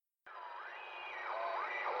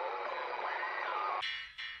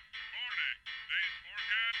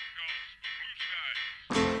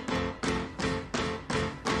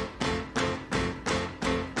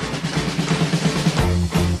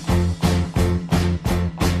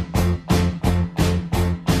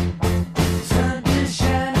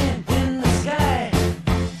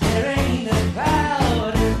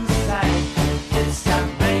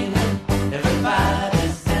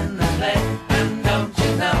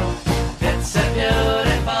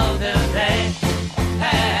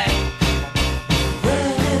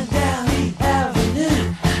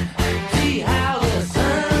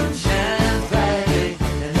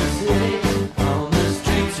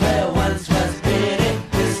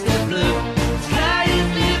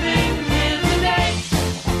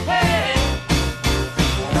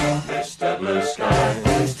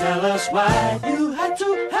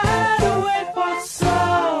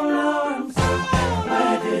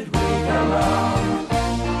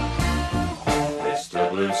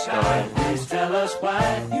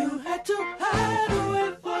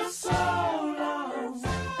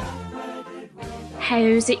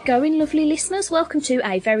How's it going, lovely listeners? Welcome to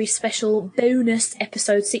a very special bonus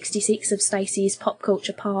episode 66 of Stacey's Pop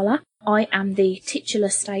Culture Parlour. I am the titular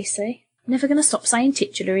Stacey. Never going to stop saying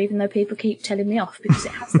titular, even though people keep telling me off, because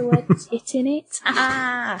it has the word tit in it.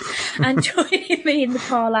 And joining me in the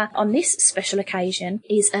parlour on this special occasion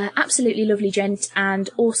is an absolutely lovely gent and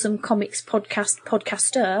awesome comics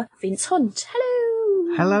podcaster, Vince Hunt.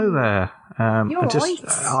 Hello! Hello there. You're right.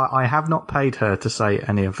 I have not paid her to say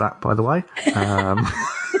any of that, by the way.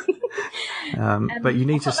 But you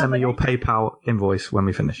need to send me your PayPal invoice when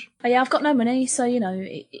we finish. Oh yeah, I've got no money, so you know,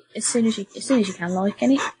 as soon as you can, like,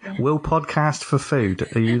 any. Yeah. Will podcast for food?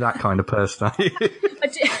 Are you that kind of person?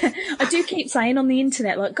 I do keep saying on the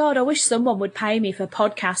internet, like, God, I wish someone would pay me for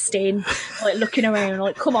podcasting. Like, looking around,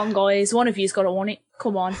 like, come on, guys, one of you's got to want it.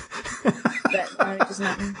 Come on. But no, it doesn't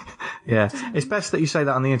happen. Yeah, it's best that you say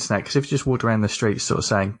that on the internet, because if you just walk around the streets sort of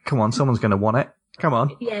saying, come on, someone's going to want it. Come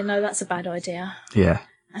on. Yeah, no, that's a bad idea. Yeah.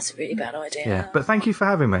 That's a really bad idea. Yeah, but thank you for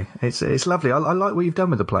having me. It's lovely. I like what you've done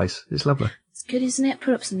with the place. It's lovely. It's good, isn't it?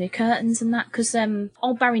 Put up some new curtains and that, because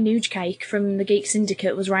old Barry Nugecake from the Geek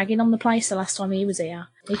Syndicate was ragging on the place the last time he was here.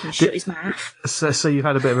 He can shut his mouth. So you've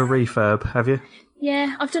had a bit of a refurb, have you?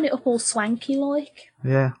 Yeah, I've done it up all swanky like.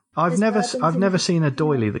 Yeah, I've never seen a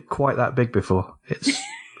doily that quite that big before.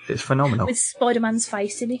 It's phenomenal. With Spider-Man's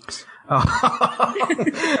face in it. Oh,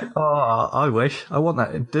 I wish. I want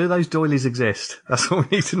that. Do those doilies exist? That's all we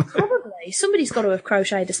need to know. Probably. Somebody's got to have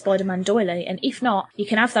crocheted a Spider-Man doily, and if not, you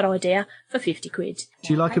can have that idea for 50 quid.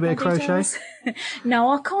 Do you like a bit of crochet? No,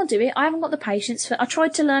 I can't do it. I haven't got the patience for. I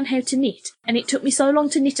tried to learn how to knit, and it took me so long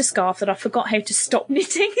to knit a scarf that I forgot how to stop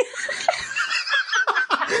knitting.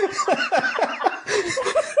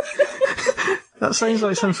 That sounds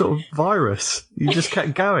like some sort of virus. You just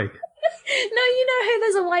kept going. No, you know how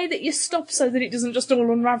there's a way that you stop so that it doesn't just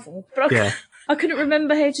all unravel. But I couldn't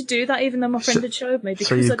remember how to do that, even though my friend had showed me,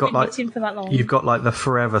 because I'd been knitting for that long. You've got like the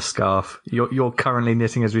forever scarf. You're currently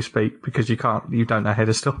knitting as we speak because you don't know how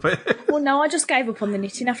to stop it. Well, no, I just gave up on the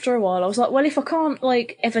knitting after a while. I was like, well, if I can't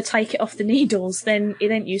like ever take it off the needles, then it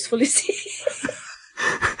ain't useful, is it?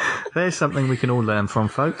 There's something we can all learn from,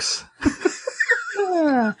 folks.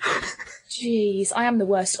 Jeez, I am the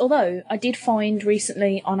worst. Although, I did find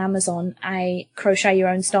recently on Amazon a crochet your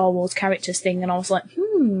own Star Wars characters thing, and I was like,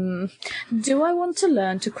 do I want to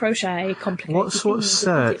learn to crochet complicated What sort of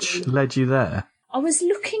search led you there? I was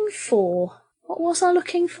looking for... What was I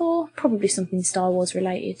looking for? Probably something Star Wars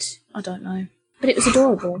related. I don't know. But it was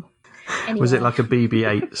adorable. Anyway. Was it like a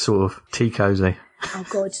BB-8 sort of tea cozy?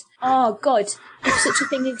 Oh, God. If such a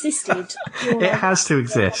thing existed... It has to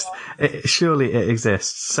exist. Surely it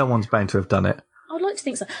exists. Someone's bound to have done it. I'd like to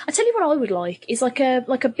think so. I tell you what I would like is like a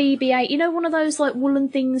BB-8. You know, one of those like woolen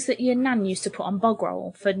things that your nan used to put on bog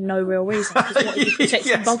roll for no real reason. Because what do you protect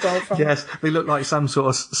some bog roll from? Yes, they look like some sort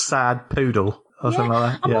of sad poodle or something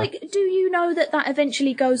like that. I'm like, do you know that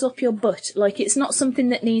eventually goes up your butt? Like, it's not something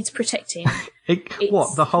that needs protecting.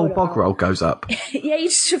 What, the whole bog roll goes up? Yeah, you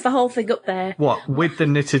just shove the whole thing up there. What, with the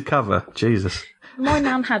knitted cover? Jesus. My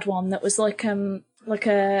nan had one that was like a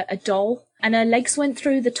doll, and her legs went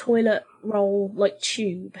through the toilet roll like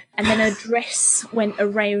tube, and then her dress went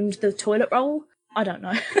around the toilet roll. I don't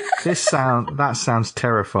know. That sounds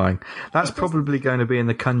terrifying. That's probably going to be in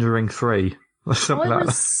The Conjuring 3 or something like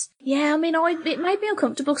that. Yeah, I mean, it made me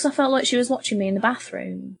uncomfortable because I felt like she was watching me in the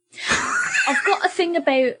bathroom. I've got a thing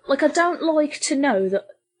about, like, I don't even like to know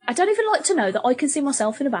that I can see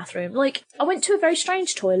myself in a bathroom. Like, I went to a very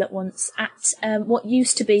strange toilet once at what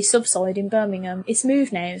used to be Subside in Birmingham. It's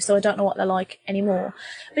moved now, so I don't know what they're like anymore.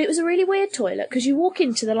 But it was a really weird toilet because you walk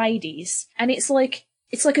into the ladies and it's like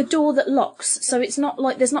a door that locks. So it's not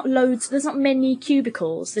like there's not many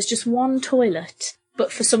cubicles. There's just one toilet.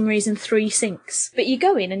 But for some reason 3 sinks. But you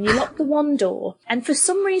go in and you lock the one door, and for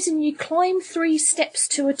some reason you climb 3 steps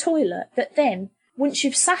to a toilet that then, once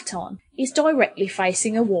you've sat on, is directly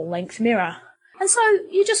facing a wall-length mirror. And so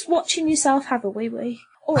you're just watching yourself have a wee-wee,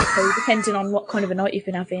 or a poo, depending on what kind of a night you've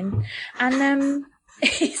been having. And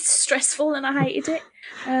it's stressful and I hated it.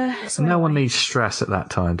 No one needs stress at that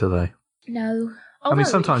time, do they? No. I mean,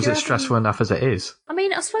 sometimes it's stressful enough as it is. I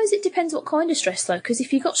mean, I suppose it depends what kind of stress, though, because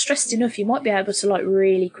if you got stressed enough, you might be able to, like,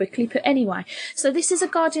 really quickly put... Anyway, so this is a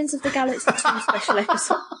Guardians of the Galaxy 2 special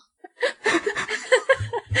episode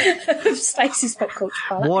of Stacey's Pop Culture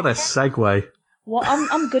Parlour. What a segue. Well,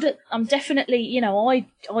 I'm good at... I'm definitely, you know, I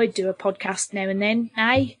do a podcast now and then,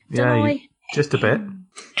 eh? Don't I? Just a bit.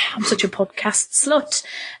 I'm such a podcast slut.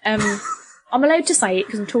 I'm allowed to say it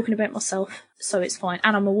because I'm talking about myself, so it's fine.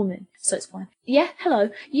 And I'm a woman, so it's fine. Yeah, hello.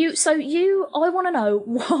 I want to know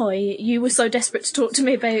why you were so desperate to talk to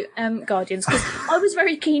me about Guardians, because I was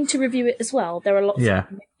very keen to review it as well. There are lots of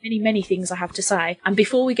many things I have to say. And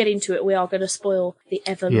before we get into it, we are going to spoil the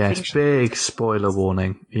ever-living Yes, big spoiler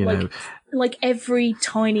warning, you know. Like every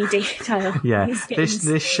tiny detail. Yeah,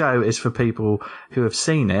 this show is for people who have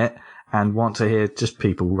seen it and want to hear just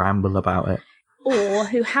people ramble about it. Or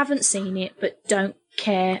who haven't seen it but don't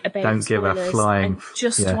care about don't give a flying and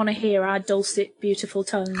just want to hear our dulcet, beautiful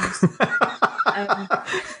tones.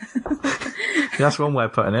 That's one way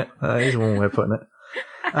of putting it. That is one way of putting it.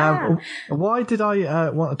 Why did I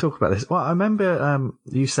want to talk about this? Well, I remember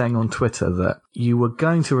you saying on Twitter that you were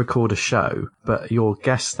going to record a show, but your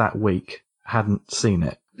guest that week hadn't seen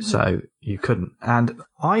it, so you couldn't. And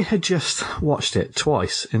I had just watched it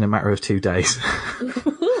twice in a matter of 2 days.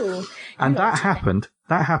 And that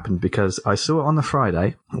happened because I saw it on the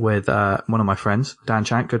Friday with one of my friends, Dan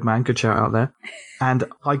Shank, good man, good shout out there. And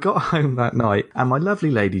I got home that night and my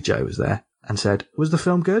lovely lady Jo was there and said, "Was the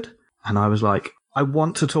film good?" And I was like, "I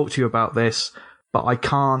want to talk to you about this, but I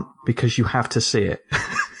can't because you have to see it."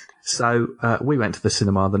 So we went to the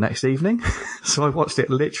cinema the next evening. So I watched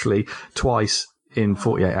it literally twice in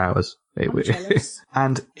 48 hours.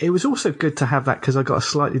 And it was also good to have that because I got a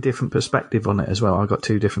slightly different perspective on it as well. I got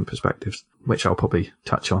 2 different perspectives, which I'll probably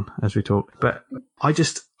touch on as we talk. But I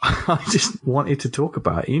just wanted to talk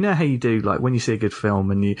about it. You know how you do, like when you see a good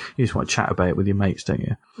film and you just want to chat about it with your mates, don't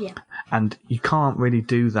you? Yeah. And you can't really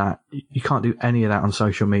do that. You can't do any of that on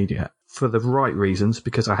social media for the right reasons,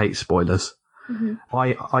 because I hate spoilers. Mm-hmm.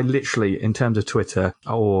 I literally, in terms of Twitter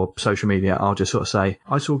or social media, I'll just sort of say,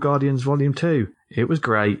 "I saw Guardians Volume 2. It was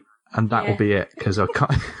great." And that will be it, because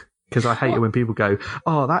I hate it when people go,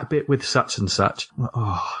 "Oh, that bit with such and such."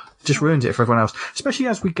 Oh, it just ruins it for everyone else, especially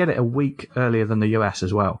as we get it a week earlier than the US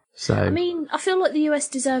as well. So I mean, I feel like the US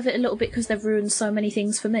deserve it a little bit because they've ruined so many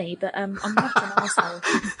things for me, but I'm not an arsehole.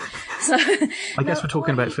 So I guess we're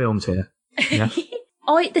talking about films here. Yeah.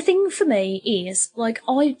 The thing for me is, like,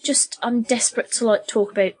 I'm desperate to, like,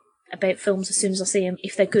 talk about films as soon as I see them,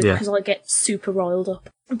 if they're good, because I get super riled up.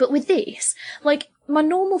 But with this, like, my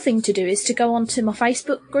normal thing to do is to go onto my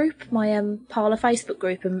Facebook group, my Parler Facebook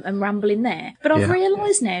group, and ramble in there. But I've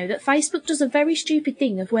realised now that Facebook does a very stupid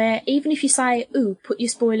thing of where even if you say, "Ooh, put your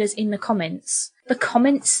spoilers in the comments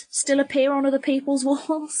still appear on other people's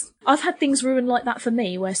walls. I've had things ruined like that for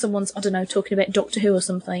me, where someone's, I don't know, talking about Doctor Who or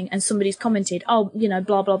something, and somebody's commented, "Oh, you know,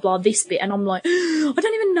 blah, blah, blah, this bit," and I'm like, "I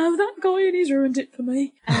don't even know that guy and he's ruined it for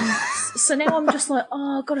me." So now I'm just like,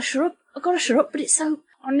 "Oh, I've got to shut up, but it's so,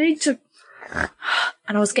 I need to..."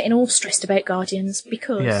 And I was getting all stressed about Guardians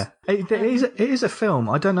because... Yeah, it is a film.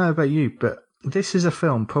 I don't know about you, but this is a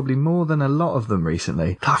film, probably more than a lot of them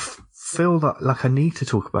recently. I feel like I need to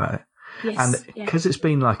talk about it. Yes, and because it's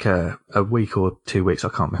been like a week or 2 weeks, I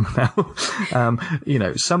can't remember now. You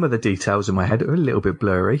know, some of the details in my head are a little bit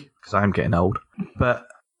blurry because I am getting old. But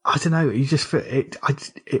I don't know, you just feel it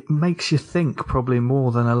makes you think probably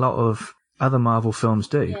more than a lot of other Marvel films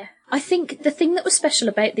do. Yeah. I think the thing that was special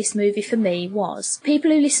about this movie for me was, people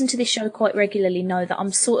who listen to this show quite regularly know that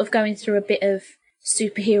I'm sort of going through a bit of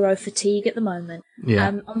superhero fatigue at the moment.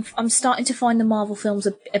 Yeah. I'm starting to find the Marvel films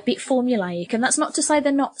a bit formulaic, and that's not to say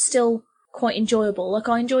they're not still quite enjoyable. Like,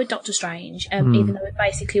 I enjoyed Doctor Strange, even though it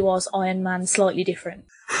basically was Iron Man slightly different.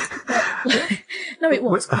 But, no, it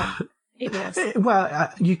was. It was.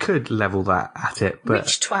 Well, you could level that at it, but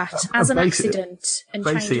rich twat as an accident. And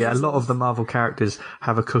basically, a lot of the Marvel characters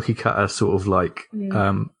have a cookie cutter sort of like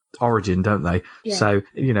origin, don't they? Yeah. So,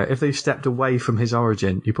 you know, if they stepped away from his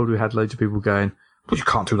origin, you probably had loads of people going, "Well, you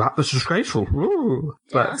can't do that. That's disgraceful." Ooh.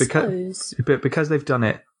 But because they've done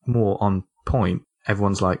it more on point,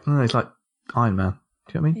 everyone's like, "Oh, it's like Iron Man."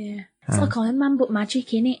 Do you know what I mean? Yeah, it's like Iron Man, but magic,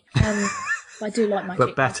 innit? I do like magic,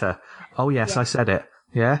 but better. Oh yes, I said it.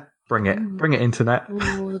 Yeah. Bring it, internet.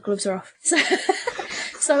 Oh, the gloves are off.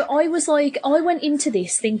 So I was like, I went into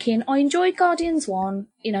this thinking, I enjoyed Guardians 1,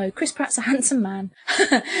 you know, Chris Pratt's a handsome man.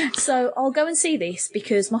 So I'll go and see this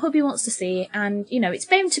because my hubby wants to see it, and, you know, it's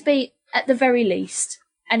bound to be, at the very least,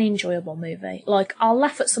 an enjoyable movie. Like, I'll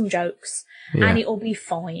laugh at some jokes, and it'll be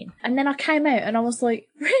fine. And then I came out and I was like,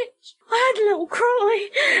 "Rich, I had a little cry."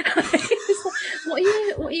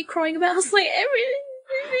 Like, what are you crying about? I was like, "Everything."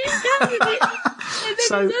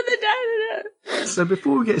 So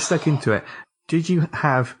before we get stuck into it, did you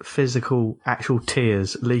have physical, actual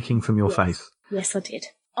tears leaking from your face? Yes, I did.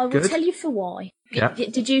 I will tell you for why. Yeah.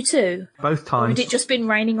 Did you too? Both times. Or had it just been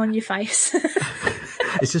raining on your face?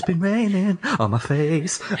 It's just been raining on my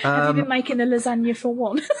face. Have you been making a lasagna for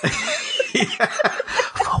one?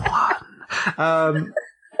 For one.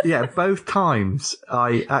 Yeah, both times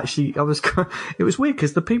it was weird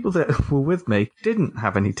because the people that were with me didn't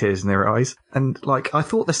have any tears in their eyes. And like, I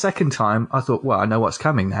thought the second time, well, I know what's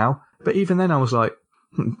coming now. But even then I was like,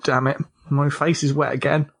 damn it, my face is wet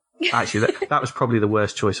again. Actually, that was probably the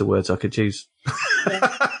worst choice of words I could use. Yeah,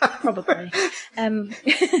 probably.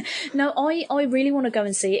 No, I really want to go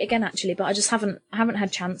and see it again, actually, but I just haven't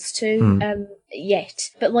had chance to yet.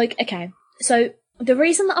 But like, okay, so the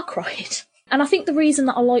reason that I cried, and I think the reason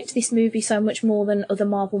that I liked this movie so much more than other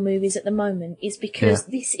Marvel movies at the moment, is because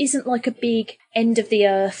this isn't like a big end of the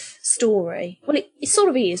earth story. Well, it sort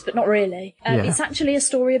of is, but not really. It's actually a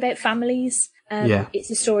story about families. It's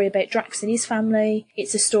a story about Drax and his family.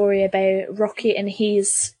 It's a story about Rocket and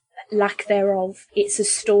his lack thereof. It's a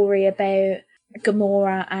story about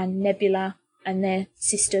Gamora and Nebula and their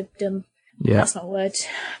sisterdom. Yeah. That's not a word,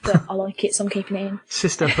 but I like it, so I'm keeping it in.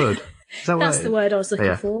 Sisterhood. That's the word I was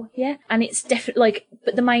looking for, yeah. And it's definitely,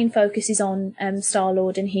 but the main focus is on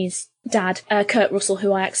Star-Lord and his dad, Kurt Russell,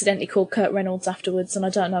 who I accidentally called Kurt Reynolds afterwards, and I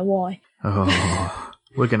don't know why. Oh,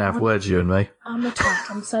 we're going to have words, you and me. I'm a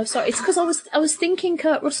twat, I'm so sorry. It's because I was thinking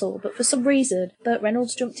Kurt Russell, but for some reason, Burt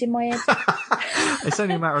Reynolds jumped in my head. It's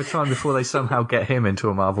only a matter of time before they somehow get him into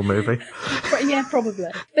a Marvel movie. Yeah,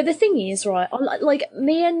 probably. But the thing is, right, like,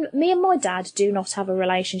 me and my dad do not have a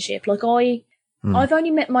relationship. Like, I've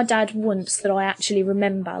only met my dad once that I actually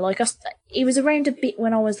remember. Like, he was around a bit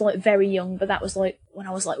when I was, like, very young, but that was, like, when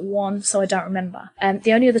I was, like, 1, so I don't remember.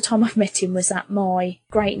 The only other time I've met him was at my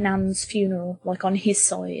great-nan's funeral, like, on his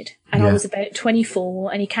side. And I was about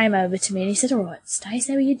 24, and he came over to me and he said, all right,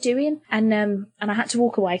 Stacey, how are you doing? And I had to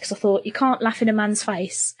walk away because I thought, you can't laugh in a man's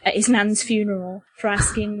face at his nan's funeral for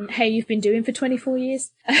asking how you've been doing for 24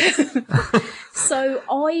 years. So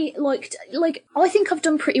I I think I've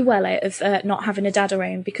done pretty well out of not having a dad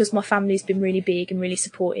around, because my family's been really big and really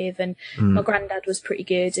supportive, and my granddad was pretty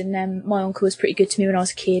good, and my uncle was pretty good to me when I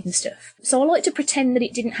was a kid and stuff. So I like to pretend that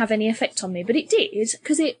it didn't have any effect on me, but it did,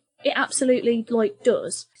 because it absolutely, like,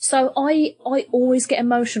 does. So I always get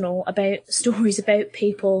emotional about stories about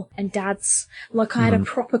people and dads. Like, I had a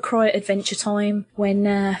proper cry at Adventure Time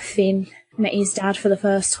when Finn met his dad for the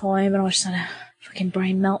first time, and I just had a fucking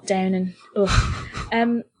brain meltdown,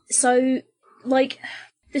 and so, like,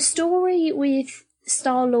 the story with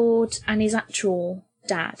Star-Lord and his actual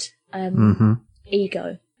dad,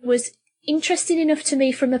 Ego, was interesting enough to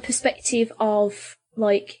me from a perspective of,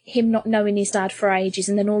 like, him not knowing his dad for ages,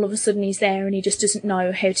 and then all of a sudden he's there and he just doesn't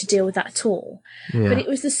know how to deal with that at all. Yeah. But it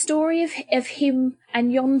was the story of him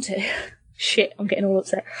and Yondu. Shit, I'm getting all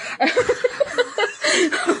upset.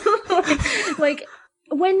 like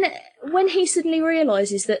when he suddenly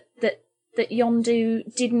realises that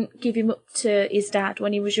Yondu didn't give him up to his dad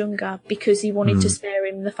when he was younger because he wanted to spare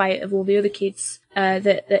him the fate of all the other kids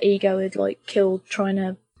that Ego had, like, killed trying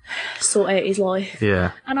to sort out his life.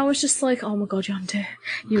 Yeah. And I was just like, oh my god, Yondu,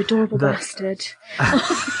 you adorable bastard.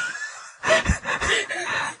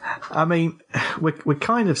 I mean, we're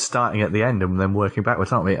kind of starting at the end and then working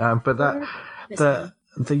backwards, aren't we? But the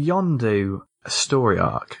Yondu story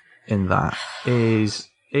arc in that is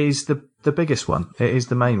the biggest one. It is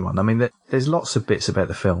the main one. I mean, there's lots of bits about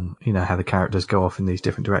the film, you know, how the characters go off in these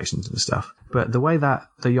different directions and stuff. But the way that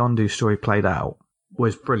the Yondu story played out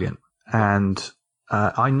was brilliant. And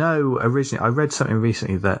I know originally, I read something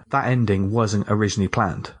recently that ending wasn't originally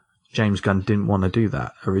planned. James Gunn didn't want to do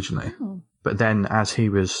that originally. Oh. But then as he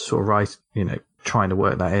was sort of trying to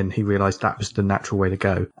work that in, he realised that was the natural way to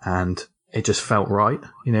go. And it just felt right.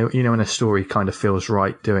 You know, when a story kind of feels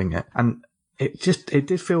right doing it. And it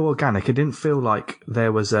did feel organic. It didn't feel like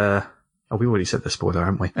there was we already said the spoiler,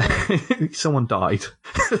 haven't we? Someone died,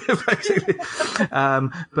 basically.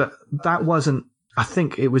 But that wasn't, I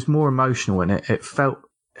think it was more emotional, and it felt,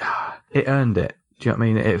 it earned it. Do you know what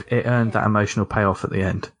I mean? It earned that emotional payoff at the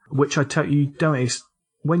end, which I tell you,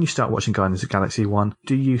 when you start watching Guardians of the Galaxy 1,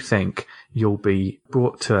 do you think you'll be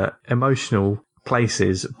brought to emotional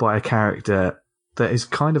places by a character that is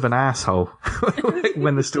kind of an asshole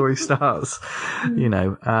when the story starts? You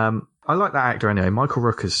know, I like that actor anyway. Michael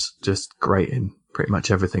Rooker's just great in pretty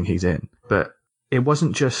much everything he's in. But it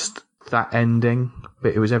wasn't just that ending,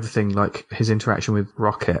 but it was everything, like his interaction with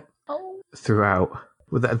Rocket throughout.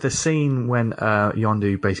 With the scene when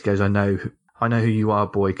Yondu basically goes, I know who you are,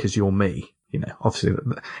 boy, because you're me. You know, obviously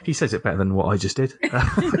he says it better than what I just did.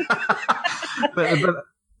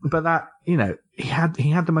 But that, you know, he had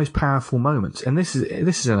the most powerful moments, and this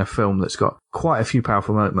is in a film that's got quite a few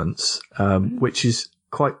powerful moments, which is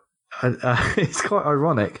quite it's quite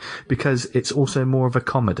ironic because it's also more of a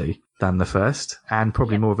comedy than the first, and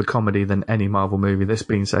probably more of a comedy than any Marvel movie that's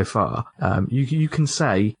been so far. You can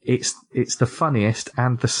say it's the funniest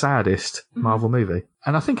and the saddest Marvel movie,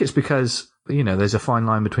 and I think it's because, you know, there's a fine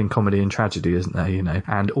line between comedy and tragedy, isn't there? You know,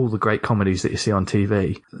 and all the great comedies that you see on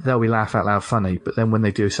TV, they'll be laugh out loud funny, but then when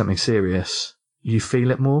they do something serious, you feel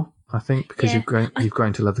it more. I think because you've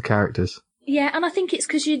grown to love the characters. Yeah, and I think it's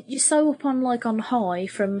because you're so up on high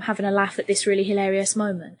from having a laugh at this really hilarious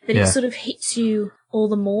moment that it sort of hits you all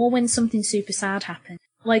the more when something super sad happens.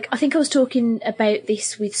 Like, I think I was talking about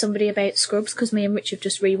this with somebody about Scrubs, because me and Rich have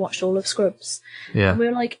just rewatched all of Scrubs. Yeah. And we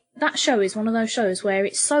were like, that show is one of those shows where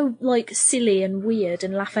it's so, like, silly and weird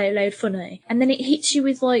and laugh out loud funny. And then it hits you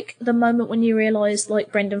with, like, the moment when you realise,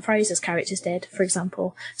 like, Brendan Fraser's character's dead, for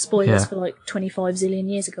example. Spoilers for, like, 25 zillion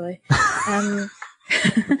years ago.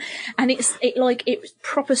 And it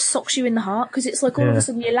proper socks you in the heart, because it's like all of a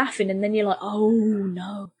sudden you're laughing and then you're like, oh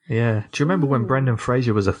no. Yeah. Do you remember when Brendan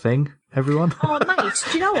Fraser was a thing, everyone? Oh mate,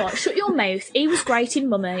 do you know what? Shut your mouth. He was great in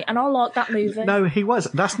Mummy and I liked that movie. No, he was.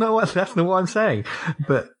 That's not what I'm saying.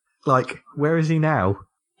 But, like, where is he now?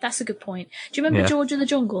 That's a good point. Do you remember George of the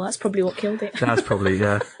Jungle? That's probably what killed it. That's probably,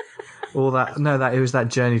 yeah. All that, no, that it was that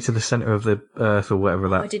Journey to the Centre of the Earth or whatever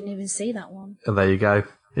that. I didn't even see that one. Oh, there you go.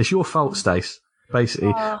 It's your fault, Stace.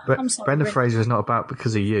 Basically, but I'm sorry, Brendan Fraser is not about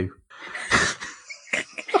because of you.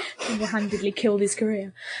 Single-handedly killed his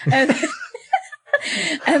career.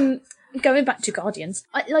 Going back to Guardians,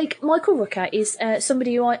 Michael Rooker is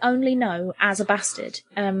somebody who I only know as a bastard.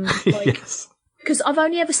 Yes. Because I've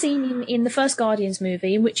only ever seen him in the first Guardians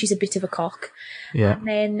movie, in which he's a bit of a cock. Yeah.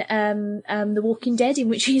 And then The Walking Dead, in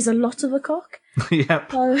which he's a lot of a cock.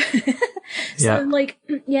 Yep. I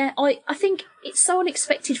think it's so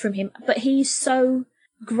unexpected from him, but he's so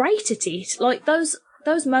great at it. Like, those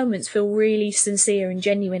moments feel really sincere and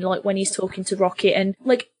genuine, like when he's talking to Rocket, and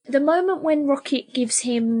like the moment when Rocket gives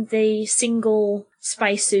him the single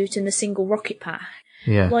spacesuit and the single rocket pack.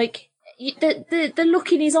 Yeah. Like, the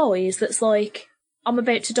look in his eyes that's like, I'm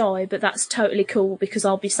about to die, but that's totally cool because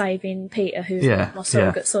I'll be saving Peter, who's my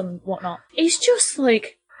surrogate son and whatnot. It's just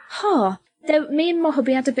like, me and my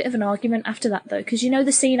hubby had a bit of an argument after that, though, because you know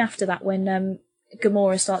the scene after that when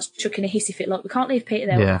Gamora starts chucking a hissy fit, like, we can't leave Peter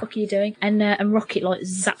there, what the fuck are you doing? And Rocket, like,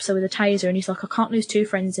 zaps her with a taser, and he's like, I can't lose two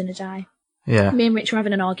friends in a day. Yeah. Me and Rich were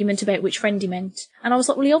having an argument about which friend he meant. And I was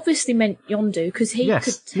like, well, he obviously meant Yondu, because he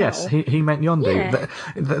could tell. Yes, he meant Yondu. Yeah.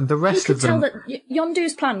 The rest of them... He could tell that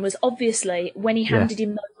Yondu's plan was obviously, when he handed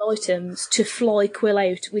him those items, to fly Quill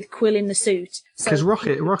out with Quill in the suit. Because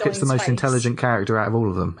Rocket's the most intelligent character out of all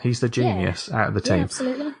of them. He's the genius out of the team. Yeah,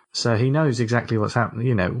 absolutely. So he knows exactly what's happening.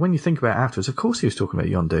 You know, when you think about it afterwards, of course he was talking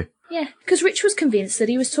about Yondu. Yeah, because Rich was convinced that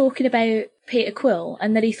he was talking about Peter Quill,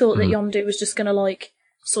 and that he thought that Yondu was just going to, like,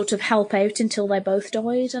 sort of help out until they both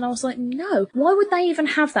died. And I was like, no. Why would they even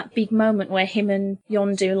have that big moment where him and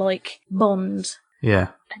Yondu, like, bond? Yeah.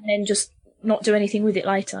 And then just not do anything with it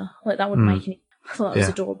later. Like, that wouldn't make any... I thought that was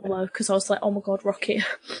adorable, though, because I was like, oh my god, Rocket.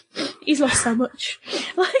 He's lost so much.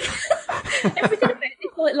 Like, everything about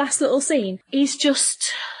this, like, last little scene is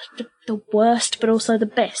just the worst, but also the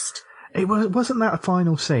best. Wasn't that a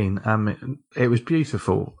final scene? It was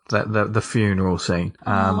beautiful, the funeral scene.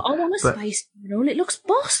 I want a space funeral. It looks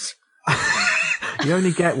boss. You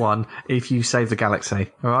only get one if you save the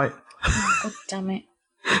galaxy, alright? Oh, god damn it.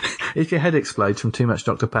 If your head explodes from too much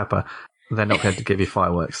Dr. Pepper, they're not going to give you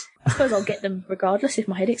fireworks. I suppose I'll get them regardless if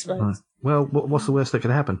my head explodes. Well, what's the worst that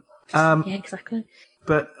could happen? Yeah, exactly.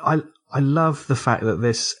 But I love the fact that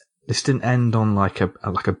this didn't end on like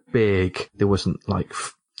a big... There wasn't like...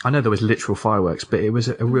 I know there was literal fireworks, but it was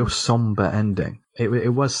a real somber ending.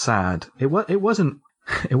 It was sad. It wasn't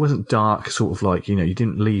dark, sort of like, you know, you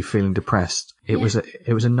didn't leave feeling depressed. It was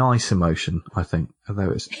a nice emotion, I think.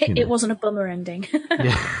 Although it wasn't a bummer ending.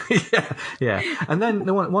 yeah. And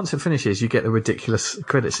then once it finishes, you get the ridiculous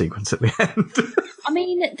credit sequence at the end. I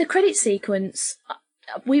mean, the credit sequence.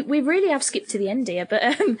 We really have skipped to the end here, but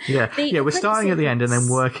we're starting at the end and then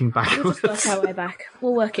working backwards. We'll just work our way back.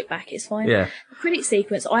 We'll work it back. It's fine. Yeah. The credit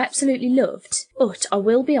sequence I absolutely loved, but I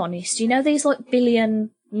will be honest. You know these like billion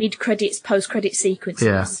mid-credits, post-credit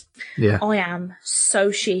sequences. Yeah. I am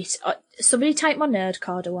so shit. Somebody take my nerd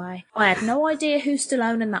card away. I had no idea who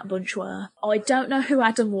Stallone and that bunch were. I don't know who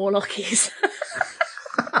Adam Warlock is.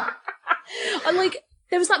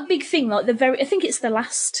 There was that big thing, like I think it's the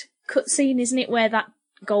last cutscene, isn't it, where that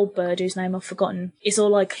Goldberg, whose name I've forgotten, is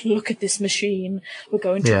all like, look at this machine, we're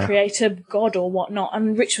going to create a god or whatnot.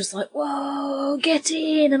 And Rich was like, whoa, get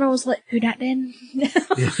in. And I was like, who that then?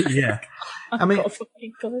 Yeah. I mean,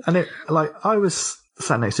 and I was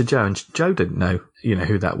sat next to Joe, and Joe didn't know,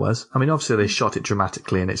 who that was. I mean, obviously they shot it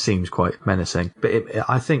dramatically and it seems quite menacing, but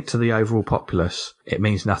I think to the overall populace, it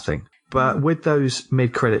means nothing. But with those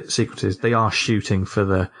mid-credit sequences, they are shooting for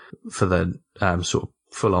the sort of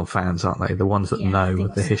full-on fans, aren't they? The ones that know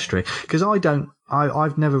the history. Because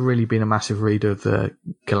I've never really been a massive reader of the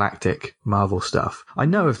galactic Marvel stuff. I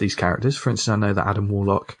know of these characters. For instance, I know that Adam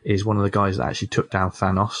Warlock is one of the guys that actually took down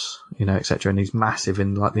Thanos, etc. And he's massive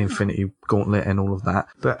in like the Infinity Gauntlet and all of that.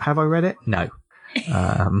 But have I read it? No.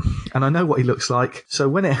 And I know what he looks like. So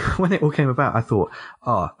when it all came about, I thought,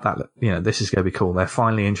 this is going to be cool. They're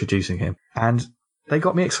finally introducing him. And they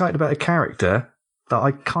got me excited about a character that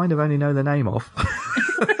I kind of only know the name of.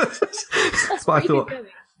 But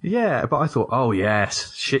I thought, oh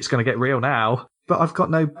yes, shit's going to get real now. But I've got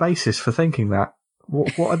no basis for thinking that.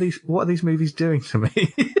 What are these movies doing to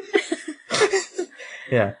me?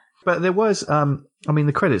 Yeah. But there was,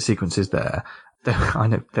 the credit sequences there, I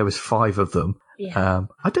know there was 5 of them. Yeah.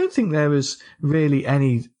 I don't think there was really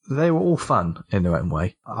any, they were all fun in their own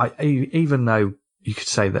way. Even though you could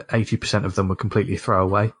say that 80% of them were completely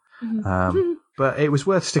throwaway. Mm-hmm. But it was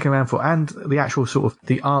worth sticking around for, and the actual sort of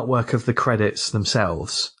the artwork of the credits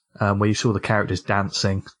themselves, where you saw the characters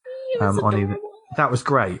dancing, that was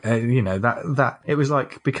great. That it was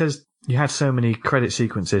like, because you had so many credit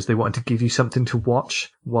sequences, they wanted to give you something to watch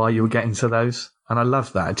while you were getting to those. And I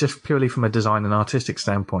love that, just purely from a design and artistic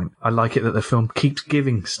standpoint. I like it that the film keeps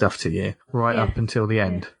giving stuff to you right up until the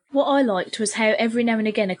end. What I liked was how every now and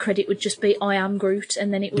again a credit would just be I am Groot,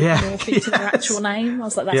 and then it would morph into their actual name. I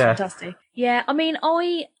was like, that's fantastic. Yeah, I mean,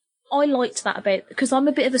 I liked that about, because I'm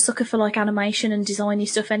a bit of a sucker for like animation and designy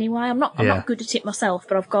stuff anyway. I'm not good at it myself,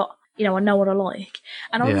 but I've got, I know what I like.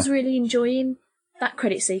 And I was really enjoying that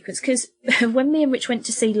credit sequence, because when me and Rich went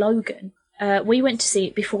to see Logan, we went to see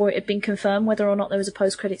it before it had been confirmed whether or not there was a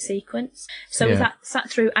post-credit sequence. So we sat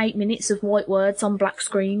through 8 minutes of white words on black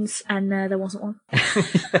screens, and there wasn't one.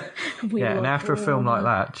 And after a film like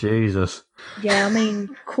that, Jesus. Yeah, I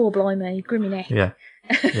mean, core blimey, grimy neck. Yeah.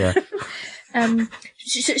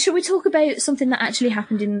 Shall we talk about something that actually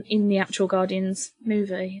happened in the actual Guardians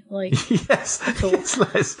movie? Like, yes,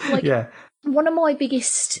 let's. One of my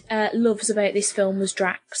biggest loves about this film was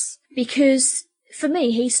Drax, because for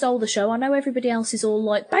me, he stole the show. I know everybody else is all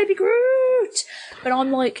like, Baby Groot! But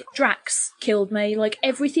I'm like, Drax killed me. Like,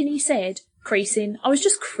 everything he said, creasing. I was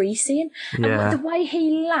just creasing. Yeah. And the way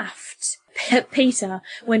he laughed at Peter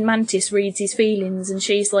when Mantis reads his feelings and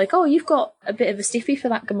she's like, oh, you've got a bit of a stiffy for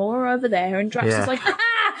that Gamora over there. And Drax is like, ha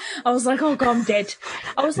ha! I was like, oh God, I'm dead.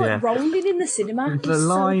 I was like rolling in the cinema. It's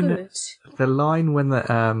so good. The line when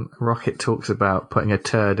the Rocket talks about putting a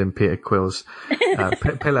turd in Peter Quill's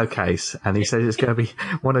pillowcase, and he says it's going to be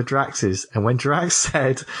one of Drax's, and when Drax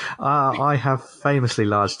said, I have famously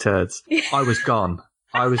large turds, I was gone.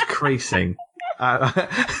 I was creasing.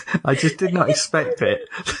 I just did not expect it.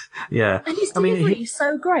 Yeah. And his delivery is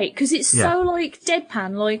so great, because it's so like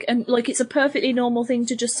deadpan, like it's a perfectly normal thing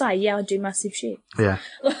to just say, yeah, I do massive shit. Yeah.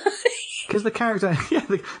 Because the character,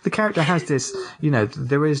 the character has this,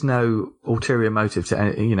 there is no ulterior motive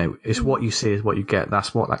to, it's what you see is what you get.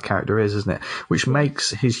 That's what that character is, isn't it? Which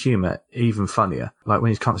makes his humour even funnier. Like when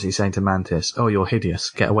he's constantly saying to Mantis, oh, you're hideous,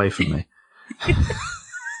 get away from me.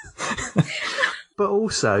 But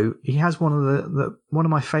also, he has one of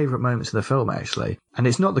my favourite moments of the film, actually. And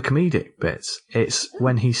it's not the comedic bits. It's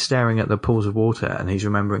when he's staring at the pools of water and he's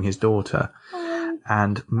remembering his daughter.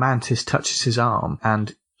 And Mantis touches his arm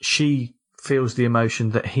and she feels the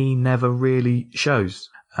emotion that he never really shows.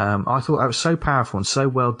 I thought that was so powerful and so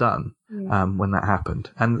well done when that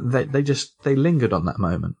happened. And they lingered on that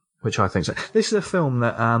moment, which I think so. This is a film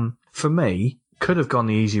that, for me, could have gone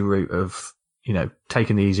the easy route of,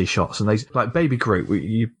 taking the easy shots. And like Baby Groot,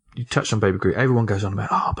 you touched on Baby Groot. Everyone goes on about,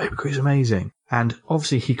 oh, Baby Groot's amazing. And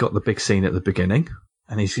obviously he got the big scene at the beginning,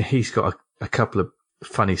 and he's got a couple of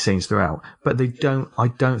funny scenes throughout. But I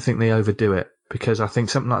don't think they overdo it, because I think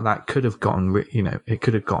something like that could have gotten, it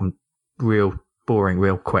could have gotten real boring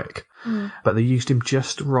real quick. But they used him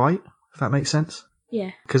just right, if that makes sense.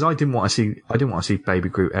 Yeah. Because I didn't want to see Baby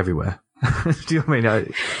Groot everywhere. Do you know what I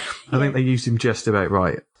mean? I think they used him just about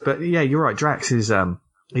right. But yeah, you're right. Drax is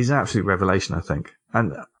he's an absolute revelation, I think.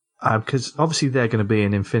 And because obviously they're going to be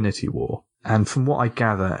in Infinity War, and from what I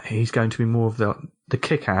gather, he's going to be more of the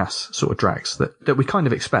kick-ass sort of Drax that we kind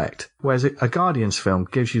of expect. Whereas a Guardians film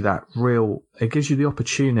gives you it gives you the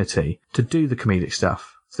opportunity to do the comedic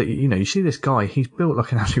stuff. That you see this guy, he's built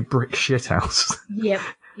like an absolute brick shithouse. Yep.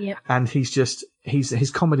 And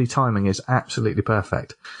his comedy timing is absolutely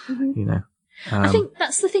perfect. Mm-hmm. I think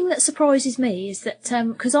that's the thing that surprises me, is that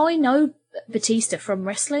because I know Batista from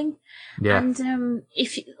wrestling. Yeah. And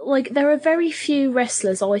there are very few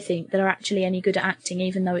wrestlers, I think, that are actually any good at acting,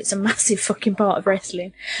 even though it's a massive fucking part of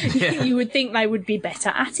wrestling. Yeah. You would think they would be better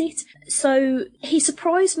at it. So he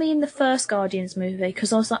surprised me in the first Guardians movie,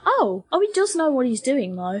 because I was like, oh, he does know what he's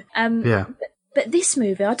doing, though. Yeah. But this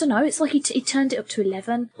movie, I don't know, it's like he turned it up to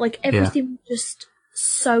 11. Like, everything was just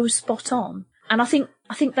so spot on. And I think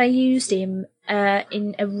they used him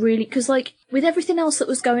in a really... Because, like, with everything else that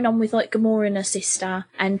was going on with, like, Gamora and her sister,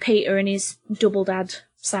 and Peter and his double dad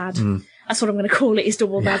sad. That's what I'm going to call it, his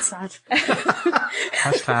double dad sad.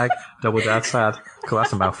 Hashtag double dad sad. Cool,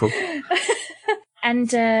 that's a mouthful. And,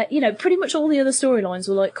 pretty much all the other storylines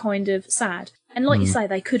were, like, kind of sad. And like you say,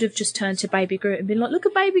 they could have just turned to Baby Groot and been like, look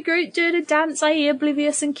at Baby Groot doing a dance, ain't he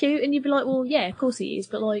oblivious and cute? And you'd be like, well, yeah, of course he is,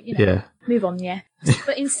 but like, move on, yeah.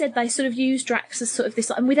 But instead they sort of used Drax as sort of this,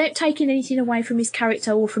 and without taking anything away from his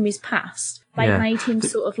character or from his past, they made him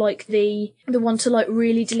sort of like the one to like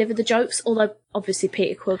really deliver the jokes, although obviously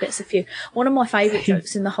Peter Quill gets a few. One of my favourite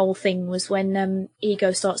jokes in the whole thing was when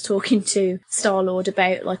Ego starts talking to Star-Lord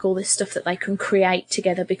about like all this stuff that they can create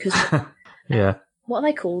together because what are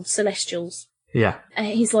they called? Celestials. Yeah. And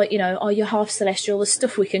he's like, oh, you're half celestial, there's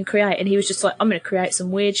stuff we can create. And he was just like, I'm going to create some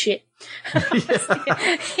weird shit.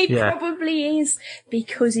 He probably is,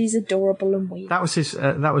 because he's adorable and weird. That was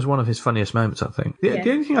that was one of his funniest moments, I think. The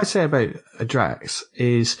only thing I say about Drax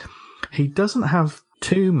is he doesn't have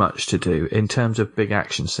too much to do in terms of big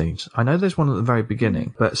action scenes. I know there's one at the very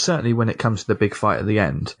beginning, but certainly when it comes to the big fight at the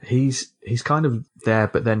end, he's kind of there,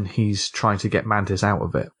 but then he's trying to get Mantis out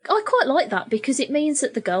of it. I quite like that, because it means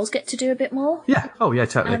that the girls get to do a bit more. Yeah. Oh, yeah,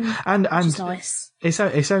 totally. And which is nice.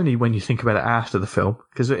 It's only when you think about it after the film,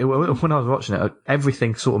 because when I was watching it,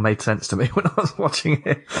 everything sort of made sense to me when I was watching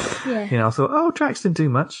it. Yeah. I thought, oh, Drax didn't do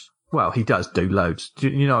much. Well, he does do loads.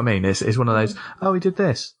 You know what I mean? It's one of those, oh, he did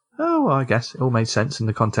this. Oh, well, I guess it all made sense in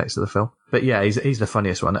the context of the film. But yeah, he's the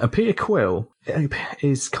funniest one. And Peter Quill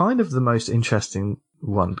is kind of the most interesting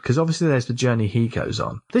one, because obviously there's the journey he goes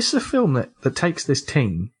on. This is a film that takes this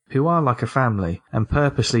team, who are like a family, and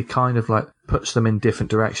purposely kind of like puts them in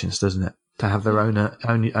different directions, doesn't it? To have their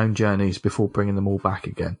own journeys before bringing them all back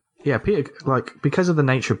again. Yeah, Peter, like, because of the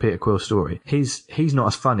nature of Peter Quill's story, he's not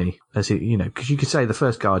as funny as he, because you could say the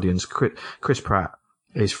first Guardians, Chris Pratt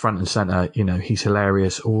is front and center, he's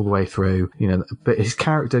hilarious all the way through, but his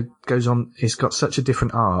character goes on, he's got such a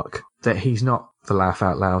different arc that he's not the laugh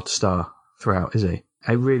out loud star throughout, is he?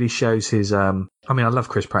 It really shows his, I love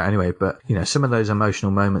Chris Pratt anyway, but, some of those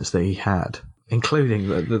emotional moments that he had, including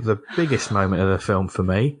the biggest moment of the film for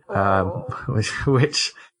me,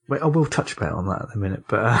 which I will touch about on that in a minute,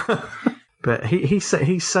 but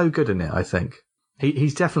he's so good in it, I think.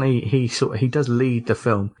 He's definitely, he does lead the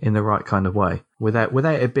film in the right kind of way without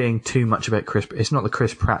it being too much about Chris. It's not the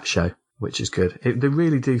Chris Pratt show, which is good. They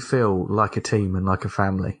really do feel like a team and like a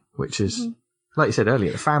family, which is, like you said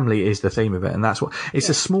earlier, the family is the theme of it. And that's what, it's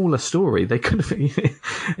a smaller story. They could have,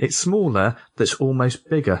 it's smaller, that's almost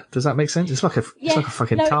bigger. Does that make sense? It's like a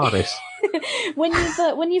fucking TARDIS.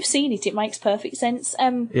 When you've seen it, it makes perfect sense.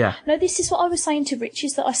 No, this is what I was saying to Rich,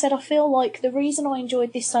 is that I said I feel like the reason I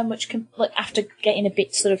enjoyed this so much, like after getting a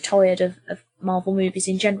bit sort of tired of Marvel movies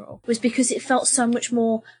in general, was because it felt so much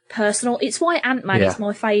more personal. It's why Ant-Man is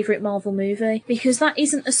my favourite Marvel movie, because that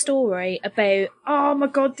isn't a story about, oh my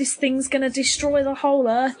god, this thing's gonna destroy the whole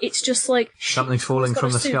earth. It's just like, something's falling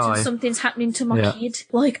from the sky, something's happening to my kid.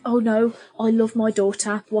 Like, oh no, I love my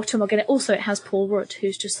daughter, what am I gonna... Also, it has Paul Rudd,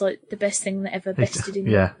 who's just like the best thing that ever bested in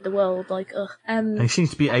the world. Like, ugh. And he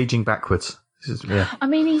seems to be aging backwards. I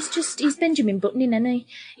mean, he's Benjamin Buttoning, isn't he?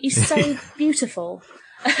 He's so beautiful.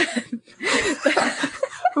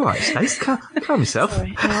 All right, Stace, calm yourself.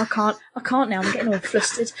 Sorry, no, I can't now. I'm getting all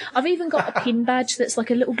flustered. I've even got a pin badge that's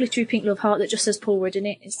like a little glittery pink love heart that just says Paul Rudd in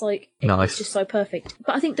it. It's like, nice. It's just so perfect.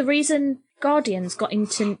 But I think the reason Guardians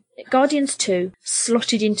 2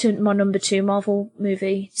 slotted into my number 2 Marvel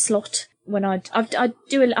movie slot, when I've got a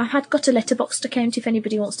Letterboxd account if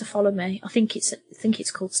anybody wants to follow me. I think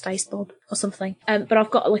it's called Stace Bob or something. But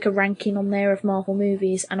I've got like a ranking on there of Marvel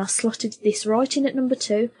movies, and I slotted this right in at number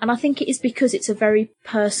 2. And I think it is because it's a very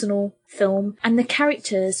personal film, and the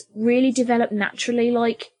characters really develop naturally.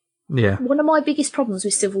 Like, one of my biggest problems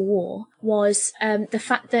with Civil War was the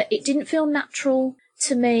fact that it didn't feel natural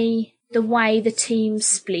to me the way the team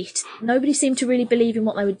split. Nobody seemed to really believe in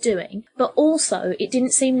what they were doing, but also it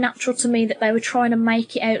didn't seem natural to me that they were trying to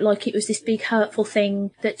make it out like it was this big hurtful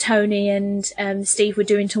thing that Tony and Steve were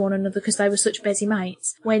doing to one another because they were such busy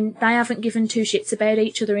mates, when they haven't given two shits about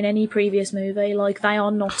each other in any previous movie. Like, they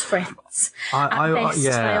are not friends. I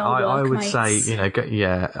would say,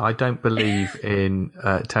 I don't believe in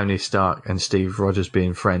Tony Stark and Steve Rogers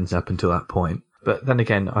being friends up until that point. But then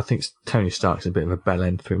again, I think Tony Stark's a bit of a bell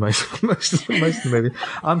end through most of the movie.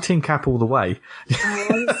 I'm Team Cap all the way.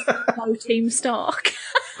 No Team Stark.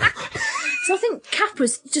 So I think Cap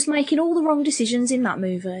was just making all the wrong decisions in that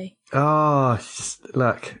movie. Oh,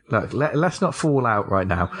 look, let's not fall out right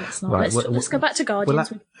now. Let's not. Right, let's go back to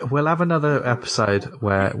Guardians. We'll have another episode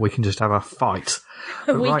where we can just have a fight.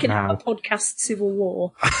 We can have a podcast civil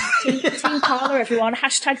war. Team Parler, everyone.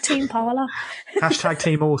 Hashtag Team Parler. Hashtag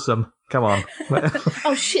Team Awesome. Come on.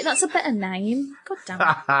 Oh shit, that's a better name. God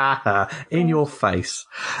damn it. In your face.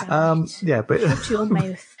 Yeah, but shut your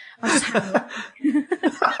mouth.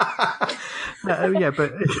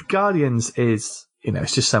 But Guardians is,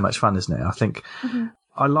 it's just so much fun, isn't it? I think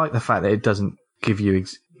I like the fact that it doesn't give you,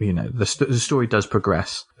 the story does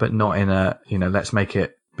progress, but not in a, let's make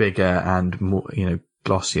it bigger and more,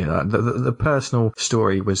 glossier. The personal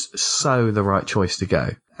story was so the right choice to go.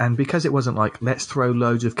 And because it wasn't like, let's throw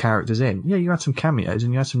loads of characters in. Yeah, you had some cameos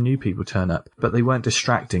and you had some new people turn up, but they weren't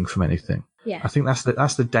distracting from anything. Yeah. I think that's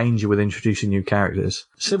the danger with introducing new characters.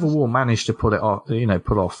 Civil War managed to pull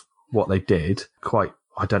off what they did.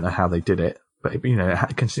 I don't know how they did it, but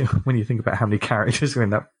when you think about how many characters are in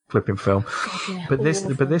that flipping film. Yeah, but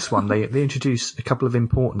this one, they introduce a couple of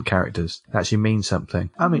important characters that actually mean something.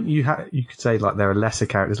 I mean, you could say like there are lesser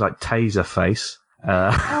characters like Taserface.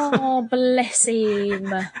 Oh, bless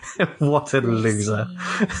him. What a loser.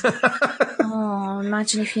 Oh,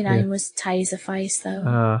 imagine if your name was Taserface,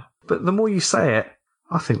 though. But the more you say it,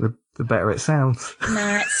 I think the better it sounds.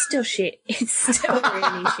 Nah, it's still shit. It's still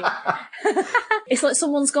really shit. It's like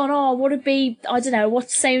someone's gone, what would be, I don't know,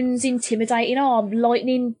 what sounds intimidating?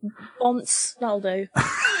 Lightning bonce. That'll do.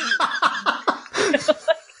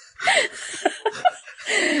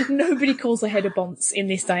 Nobody calls a head a bonce in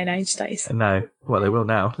this day and age, Stace. No. Well, they will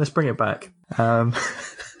now. Let's bring it back.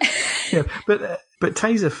 Yeah, but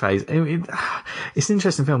Taserface, it's an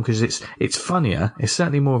interesting film because it's funnier. It's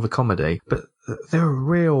certainly more of a comedy, but there are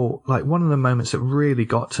real, like, one of the moments that really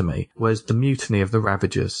got to me was the mutiny of the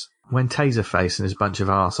Ravagers, when Taserface and his bunch of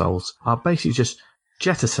arseholes are basically just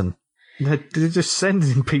jettison. They're just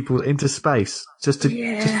sending people into space just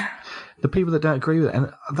the people that don't agree with it.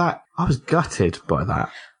 And that, I was gutted by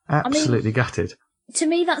that. Absolutely gutted. To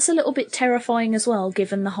me, that's a little bit terrifying as well,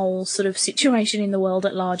 given the whole sort of situation in the world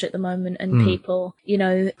at large at the moment and people,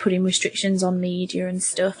 putting restrictions on media and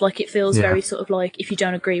stuff. Like, it feels very sort of like, if you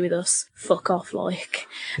don't agree with us, fuck off, like.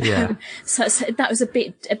 Yeah. so that was a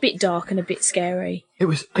bit dark and a bit scary.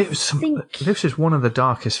 This is one of the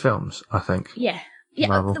darkest films, I think. Yeah. Yeah.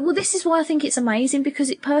 Marvel. Well, this is why I think it's amazing, because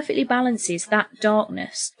it perfectly balances that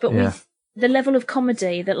darkness, but with the level of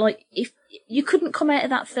comedy that, like, if you couldn't come out of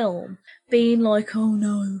that film being like, oh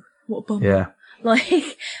no, what a bummer. Yeah. Like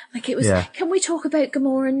it was, can we talk about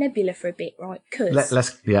Gamora and Nebula for a bit, right? Cause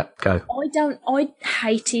let's go. I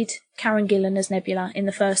hated Karen Gillan as Nebula in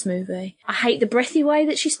the first movie. I hate the breathy way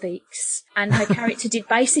that she speaks, and her character did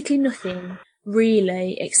basically nothing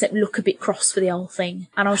really except look a bit cross for the whole thing.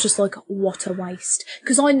 And I was just like, what a waste.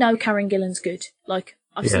 Because I know Karen Gillan's good. Like,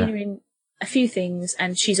 I've seen her in a few things,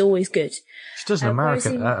 and she's always good. She does an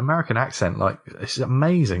American accent, like, it's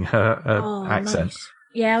amazing, her accent. Nice.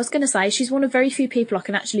 Yeah, I was going to say, she's one of very few people I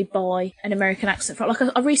can actually buy an American accent from. Like,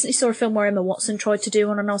 I recently saw a film where Emma Watson tried to do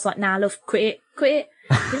one, and I was like, nah, love, quit it.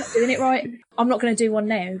 You're not doing it right. I'm not going to do one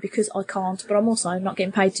now because I can't, but I'm also not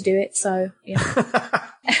getting paid to do it, so,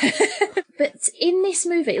 But in this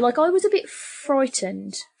movie, like, I was a bit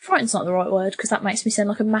frightened. Frightened's not the right word, because that makes me sound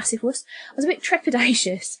like a massive wuss. I was a bit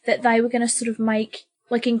trepidatious that they were going to sort of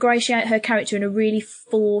ingratiate her character in a really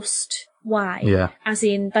forced way. Yeah. As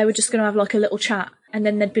in, they were just going to have, like, a little chat, and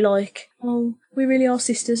then they'd be like, oh, we really are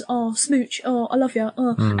sisters, oh, smooch, oh, I love you,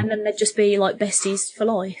 oh. And then they'd just be, like, besties for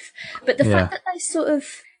life. But the fact that they sort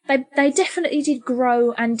of, they definitely did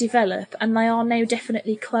grow and develop, and they are now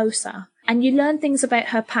definitely closer. And you learn things about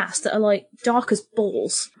her past that are, like, dark as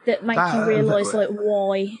balls, that make you realise, like,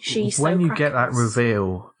 why she's so when you crackers. get that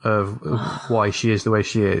reveal of why she is the way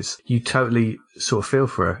she is, you totally sort of feel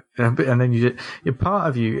for her. And then you're part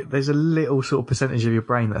of you, there's a little sort of percentage of your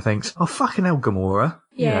brain that thinks, oh, fucking hell, Gamora.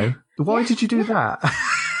 Yeah. Why did you do that?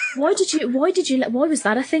 Why was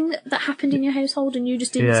that a thing that happened in your household and you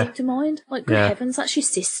just didn't seem to mind? Like, good heavens, that's your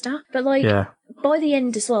sister. But like, by the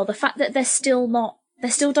end as well, the fact that they still don't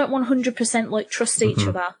 100% like trust each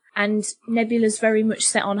other, and Nebula's very much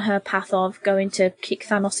set on her path of going to kick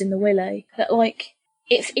Thanos in the willy. That like,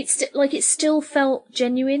 it still felt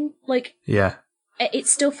genuine. Like, it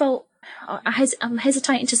still felt. I'm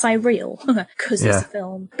hesitating to say real because it's a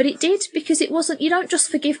film, but it did, because it wasn't. You don't just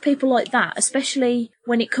forgive people like that, especially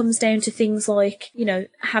when it comes down to things like, you know,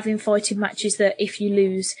 having fighting matches that if you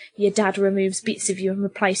lose, your dad removes bits of you and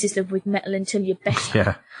replaces them with metal until you're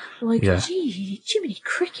better. Gee, Jiminy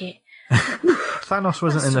Cricket. Thanos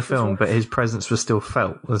wasn't in the film, but his presence was still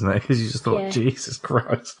felt, wasn't it? Because you just thought, Jesus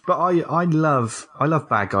Christ. But I love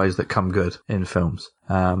bad guys that come good in films.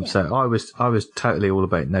 So I was totally all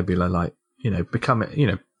about Nebula, like, you know, becoming, you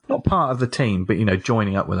know, not part of the team, but, you know,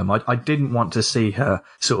 joining up with them. I didn't want to see her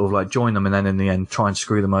sort of like join them and then in the end try and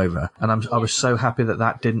screw them over. And I was so happy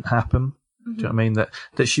that didn't happen. Do you know what I mean? That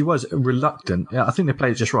she was reluctant. Yeah, I think they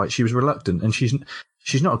played it just right. She was reluctant, and she's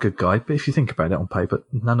not a good guy. But if you think about it on paper,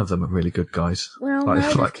 none of them are really good guys. Well,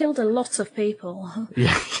 they've killed a lot of people.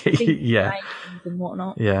 Yeah, and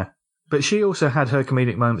whatnot. Yeah, but she also had her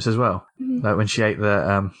comedic moments as well. Like when she ate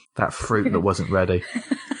that fruit that wasn't ready.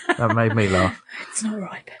 That made me laugh. It's not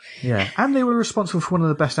ripe. Yeah, and they were responsible for one of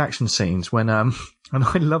the best action scenes when and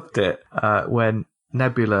I loved it when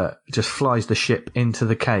Nebula just flies the ship into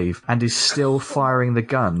the cave and is still firing the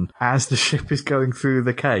gun as the ship is going through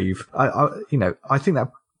the cave. I think that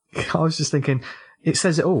I was just thinking, it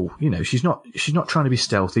says it all. You know, she's not trying to be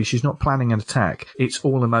stealthy. She's not planning an attack. It's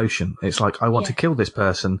all emotion. It's like, I want to kill this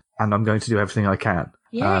person and I'm going to do everything I can.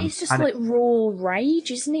 Yeah, it's just like raw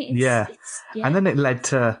rage, isn't it? It's, and then it led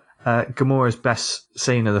to Gamora's best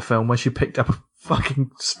scene of the film where she picked up a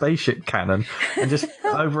fucking spaceship cannon and just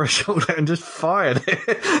over her shoulder and just fired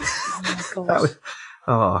it. Oh my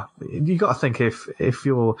god! You got to think if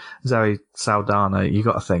you're Zoe Saldana, you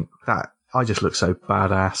got to think that I just look so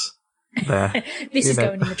badass there. This is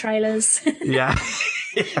going in the trailers. Yeah.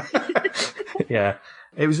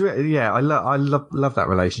 It was really, I love that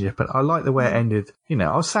relationship, but I like the way it ended. You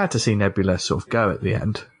know, I was sad to see Nebula sort of go at the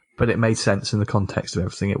end, but it made sense in the context of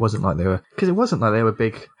everything. It wasn't like they were a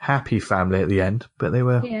big happy family at the end, but they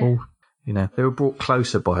were all, you know, they were brought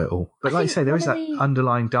closer by it all. But like you say, there is that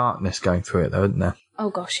underlying darkness going through it though, isn't there? Oh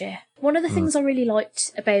gosh, yeah. One of the things I really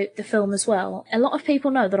liked about the film as well, a lot of people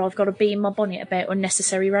know that I've got a bee in my bonnet about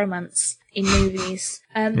unnecessary romance in movies.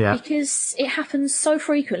 Because it happens so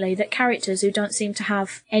frequently that characters who don't seem to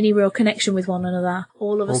have any real connection with one another,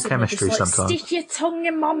 all of a sudden chemistry just like, sometimes. Stick your tongue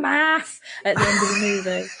in my mouth at the end of the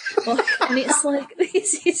movie. And it's like,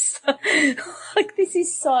 this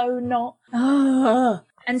is so not...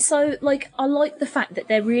 And so, like, I like the fact that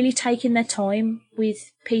they're really taking their time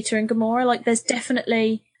with Peter and Gamora. Like, there's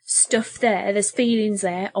definitely stuff there. There's feelings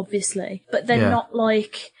there, obviously. But they're not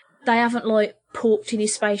like... They haven't, like, porked in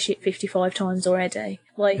his spaceship 55 times already.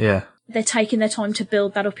 Like, they're taking their time to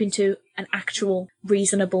build that up into an actual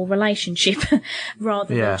reasonable relationship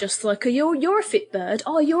rather than just like, you're a fit bird.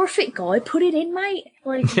 Oh, you're a fit guy. Put it in, mate.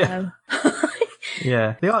 Like, no.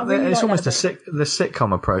 Really it's almost the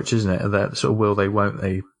sitcom approach, isn't it? That sort of will they, won't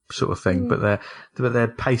they sort of thing. But they're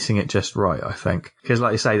pacing it just right, I think. Because,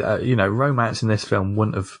 like you say, romance in this film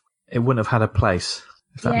wouldn't have had a place.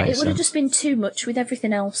 If that makes sense. It would have just been too much with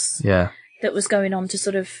everything else. That was going on to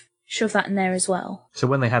sort of shove that in there as well. So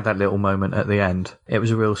when they had that little moment at the end, it was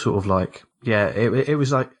a real sort of like, it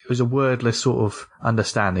was a wordless sort of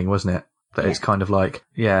understanding, wasn't it? That it's kind of like,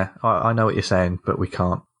 I know what you're saying, but we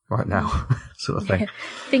can't right now, sort of thing.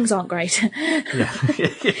 Things aren't great.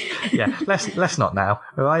 Let's not now,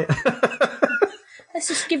 all right? Let's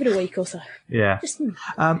just give it a week or so. Yeah.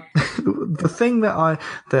 The thing that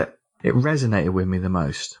it resonated with me the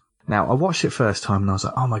most. Now, I watched it first time and I was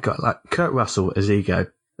like, oh my god, like Kurt Russell as Ego,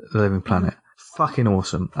 The Living Planet, fucking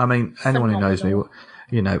awesome. I mean, anyone who knows me,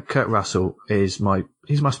 you know, Kurt Russell is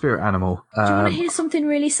he's my spirit animal. Do you want to hear something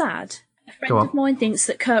really sad? A friend of mine thinks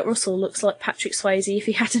that Kurt Russell looks like Patrick Swayze if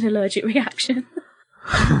he had an allergic reaction.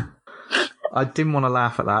 I didn't want to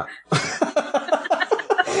laugh at that.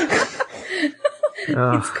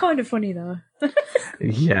 It's kind of funny though.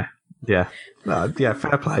 Yeah.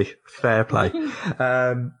 Fair play.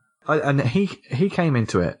 And he came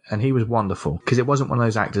into it and he was wonderful because it wasn't one of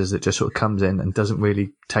those actors that just sort of comes in and doesn't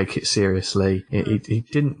really take it seriously. He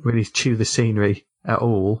didn't really chew the scenery at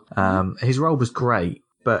all. His role was great,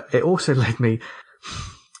 but it also led me.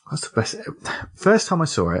 What's the best? First time I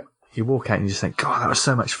saw it, you walk out and you just think, God, that was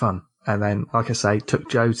so much fun. And then, like I say, took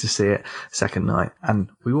Jo to see it second night, and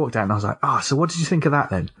we walked out and I was like, so what did you think of that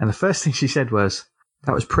then? And the first thing she said was,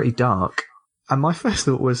 That was pretty dark. And my first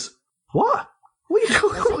thought was, what? What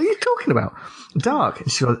are you talking about? Dark.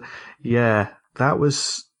 And she was, yeah, that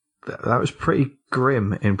was pretty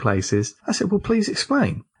grim in places. I said, well, please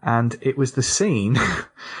explain. And it was the scene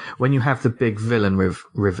when you have the big villain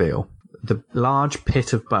reveal, the large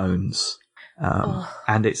pit of bones.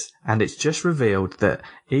 And it's just revealed that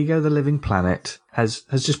Ego the Living Planet has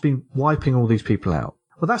just been wiping all these people out.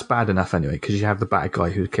 Well, that's bad enough anyway, because you have the bad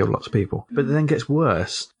guy who killed lots of people. But it then gets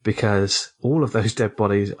worse because all of those dead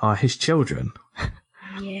bodies are his children.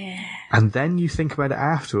 Yeah. And then you think about it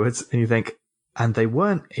afterwards and you think, and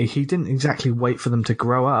he didn't exactly wait for them to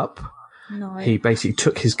grow up. No. He basically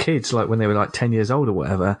took his kids like when they were like 10 years old or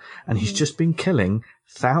whatever, and he's just been killing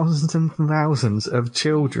thousands and thousands of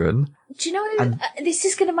children. Do you know, this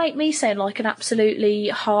is going to make me sound like an absolutely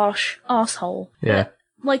harsh arsehole. Yeah.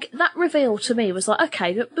 Like, that reveal to me was like,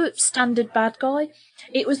 okay, but standard bad guy.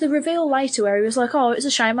 It was the reveal later where he was like, oh, it's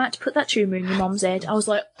a shame I had to put that tumour in your mum's head. I was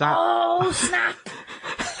like, oh, snap.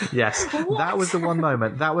 Yes, that was the one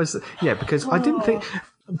moment. That was, yeah, because I didn't think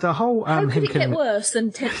the whole... How could it get worse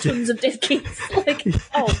than tons of dead kids? Like,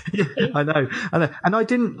 yeah, I know. And I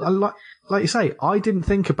didn't, like you say, I didn't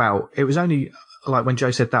think about, it was only... Like when Joe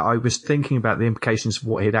said that, I was thinking about the implications of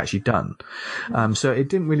what he'd actually done. So it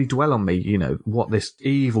didn't really dwell on me, you know, what this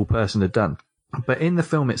evil person had done. But in the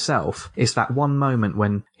film itself, it's that one moment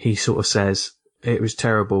when he sort of says, it was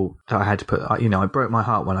terrible that I had to put, you know, I broke my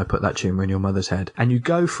heart when I put that tumour in your mother's head. And you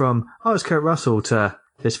go from, oh, it's Kurt Russell to,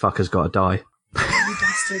 this fucker's got to die. You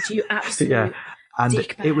bastard, you absolute yeah. And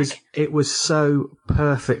dickbag. it was so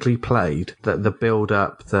perfectly played that the build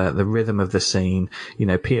up, the rhythm of the scene, you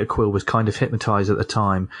know, Peter Quill was kind of hypnotized at the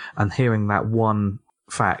time, and hearing that one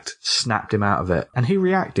fact snapped him out of it. And he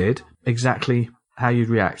reacted exactly how you'd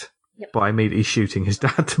react, by immediately shooting his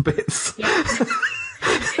dad to bits.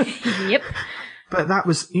 Yep. Yep. But that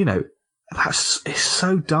was, you know, it's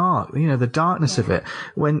so dark, you know, the darkness of it.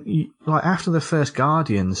 When you, like, after the first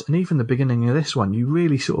Guardians and even the beginning of this one, you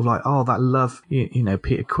really sort of like, oh, that love, you know,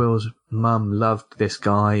 Peter Quill's mum loved this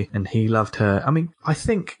guy and he loved her. I mean, I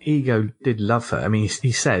think Ego did love her. I mean,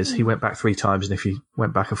 he says he went back 3 times, and if he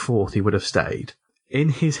went back a 4th, he would have stayed. In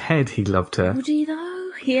his head, he loved her. Would he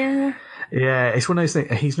though? Yeah. Yeah, it's one of those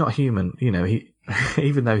things. He's not human, you know, he,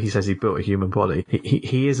 even though he says he built a human body,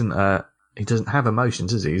 he isn't he doesn't have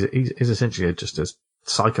emotions, is he? He's essentially just a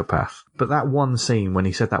psychopath. But that one scene when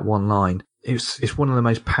he said that one line, it's one of the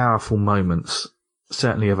most powerful moments,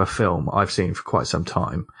 certainly of a film I've seen for quite some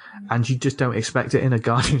time. And you just don't expect it in a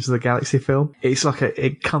Guardians of the Galaxy film. It's like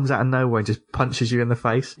it comes out of nowhere and just punches you in the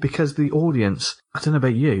face. Because the audience, I don't know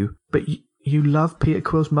about you, but you love Peter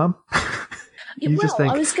Quill's mum. I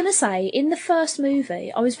was going to say, in the first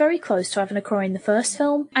movie, I was very close to having a cry in the first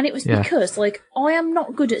film, and it was because, like, I am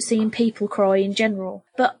not good at seeing people cry in general,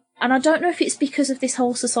 and I don't know if it's because of this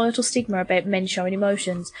whole societal stigma about men showing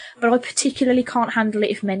emotions, but I particularly can't handle it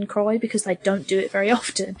if men cry because they don't do it very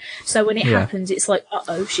often. So when it happens, it's like,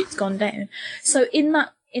 uh-oh, shit's gone down. So in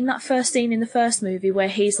that first scene in the first movie where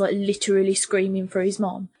he's, like, literally screaming for his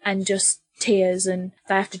mom and just tears and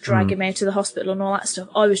they have to drag him out to the hospital and all that stuff,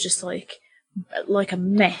 I was just like a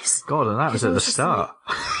mess. God, and that was at the start.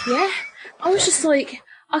 Yeah. I was just like,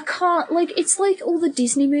 I can't, like, it's like all the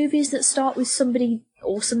Disney movies that start with somebody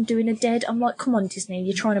awesome doing a dead. I'm like, come on, Disney,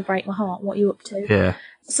 you're trying to break my heart. What are you up to? Yeah.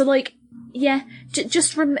 So, like, yeah,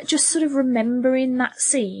 just sort of remembering that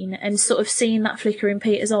scene and sort of seeing that flicker in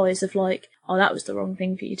Peter's eyes of like, oh, that was the wrong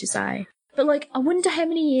thing for you to say. But, like, I wonder how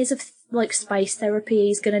many years of, like, space therapy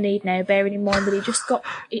he's going to need now, bearing in mind that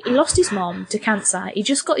he lost his mom to cancer, he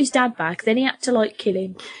just got his dad back, then he had to, like, kill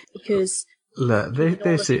him because... Look,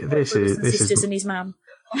 this is and his mum.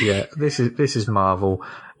 Yeah, this is Marvel,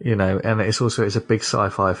 you know, and it's a big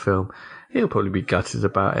sci-fi film. He'll probably be gutted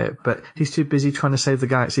about it, but he's too busy trying to save the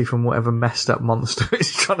galaxy from whatever messed up monster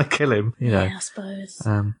is trying to kill him, you know. Yeah, I suppose.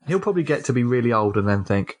 He'll probably get to be really old and then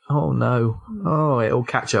think, oh no, it'll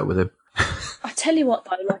catch up with him. I tell you what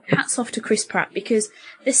though, like, hats off to Chris Pratt, because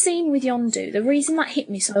the scene with Yondu, the reason that hit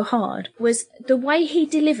me so hard was the way he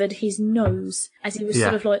delivered his nose as he was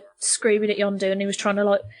sort of like screaming at Yondu and he was trying to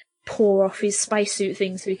like pour off his spacesuit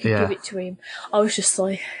thing so he could give it to him. I was just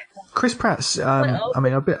like... Chris Pratt's, I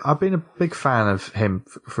mean, I've been a big fan of him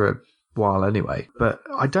for a while anyway, but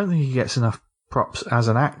I don't think he gets enough props as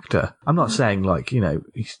an actor. I'm not saying like, you know,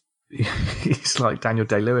 he's like Daniel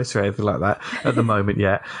Day-Lewis or anything like that at the moment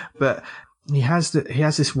yet, but he has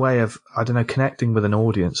this way of, I don't know, connecting with an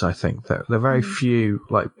audience, I think, that the very few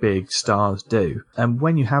like big stars do. And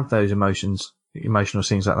when you have those emotional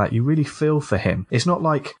scenes like that, you really feel for him. It's not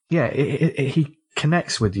like, he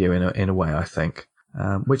connects with you in a way, I think.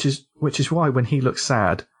 which is why when he looks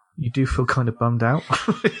sad, you do feel kind of bummed out.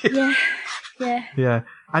 Yeah.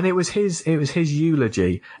 And it was his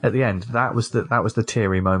eulogy at the end. That was the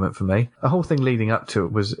teary moment for me. The whole thing leading up to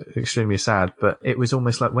it was extremely sad, but it was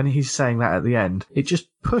almost like when he's saying that at the end, it just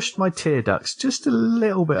pushed my tear ducts just a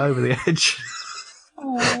little bit over the edge.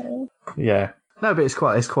 Oh. Yeah. No, but it's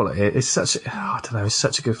quality. It's such, I don't know, it's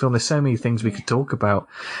such a good film. There's so many things we could talk about.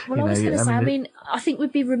 Well, I was going to say, I think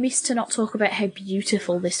we'd be remiss to not talk about how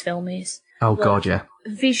beautiful this film is. Oh, God, yeah.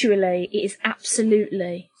 Visually, it is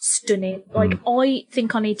absolutely stunning. Like, I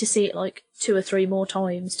think I need to see it like 2 or 3 more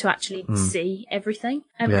times to actually see everything.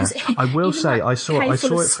 Yeah. I will say, I saw it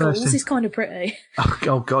first. This is kind of pretty.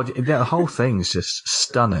 Oh, God, the whole thing's just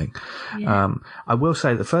stunning. Yeah. I will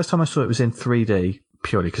say the first time I saw it was in 3D.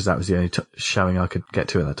 Purely because that was the only showing I could get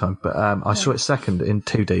to at that time. But I saw it second in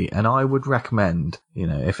 2D, and I would recommend,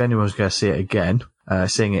 if anyone's going to see it again,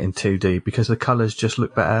 seeing it in 2D, because the colours just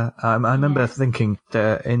look better. I remember thinking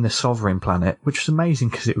that in the Sovereign Planet, which was amazing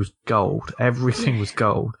because it was gold. Everything was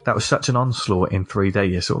gold. That was such an onslaught in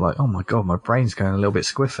 3D. You're sort of like, oh my God, my brain's going a little bit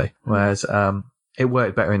squiffy. Whereas it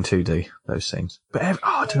worked better in 2D, those scenes. But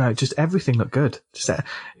I don't know, just everything looked good. Just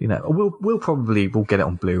we'll probably get it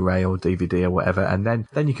on Blu-ray or DVD or whatever, and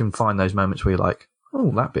then you can find those moments where you're like, oh,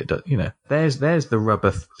 that bit does, there's the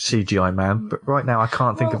rubber CGI man. But right now I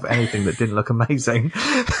can't think of anything that didn't look amazing.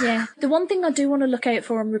 Yeah. The one thing I do want to look out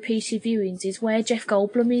for on repeated viewings is where Jeff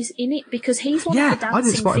Goldblum is in it, because he's one of the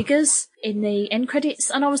dancing figures in the end credits.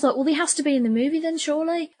 And I was like, well, he has to be in the movie then,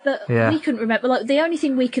 surely. But we couldn't remember. Like, the only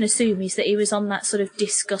thing we can assume is that he was on that sort of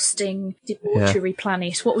disgusting, debauchery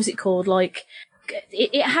planet. What was it called? Like,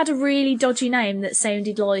 it had a really dodgy name that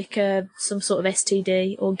sounded like some sort of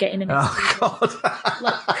STD or getting an STD. Oh, God.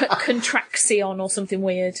 Like Contraxion or something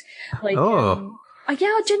weird. Like, oh. I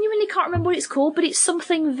genuinely can't remember what it's called, but it's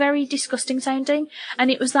something very disgusting sounding.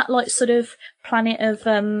 And it was that, like, sort of planet of,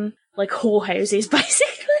 like, whorehouses,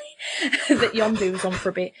 basically, that Yondu was on for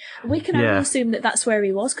a bit. We can only assume that that's where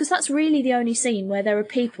he was, because that's really the only scene where there are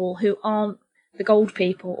people who aren't the gold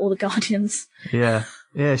people or the Guardians. Yeah.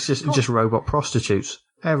 Yeah, it's just robot prostitutes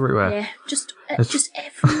everywhere. Yeah, just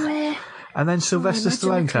everywhere. And then Sylvester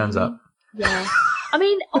Stallone turns up. Yeah. I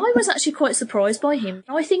mean, I was actually quite surprised by him.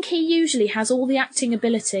 I think he usually has all the acting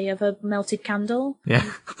ability of a melted candle. Yeah.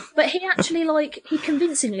 But he actually, he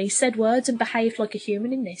convincingly said words and behaved like a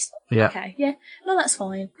human in this. Yeah. Okay, yeah. No, that's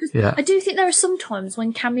fine. Yeah. I do think there are some times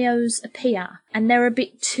when cameos appear and they're a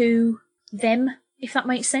bit too them, if that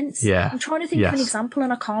makes sense. Yeah. I'm trying to think of an example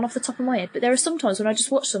and I can't off the top of my head, but there are some times when I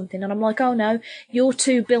just watch something and I'm like, oh no, you're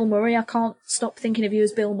too Bill Murray. I can't stop thinking of you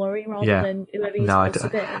as Bill Murray rather than whoever you're supposed to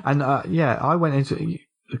be. And I went into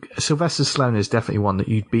Sylvester Stallone is definitely one that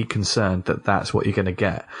you'd be concerned that that's what you're going to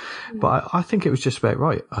get. But I think it was just about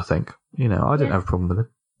right. I think, I didn't have a problem with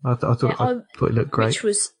it. I thought it looked great. Rich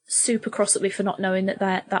was super cross at me for not knowing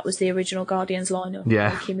that was the original Guardians lineup.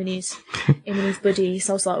 Yeah. Like him and his buddies.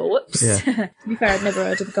 I was like, whoops. Yeah. To be fair, I'd never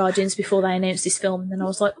heard of the Guardians before they announced this film, and then I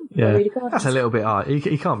was like, really Guardians. That's a little bit hard.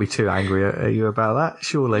 You can't be too angry at you about that,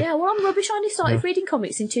 surely. Yeah, well, I'm rubbish. I only started reading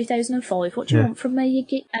comics in 2005. What do you want from me, you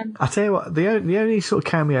git? I tell you what, the only sort of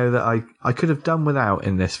cameo that I could have done without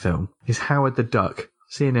in this film is Howard the Duck.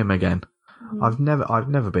 Seeing him again. I've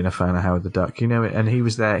never been a fan of Howard the Duck, and he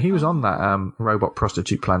was there. He was on that robot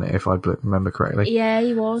prostitute planet, if I remember correctly. Yeah,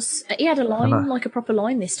 he was. He had a line, like a proper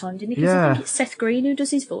line this time, didn't he? Because I think it's Seth Green who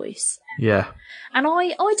does his voice. Yeah. And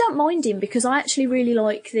I don't mind him because I actually really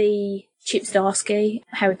like the Chip Zdarsky,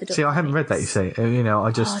 Howard the Duck. See, I haven't read that, you see.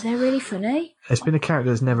 I just... Oh, they're really funny. It's been a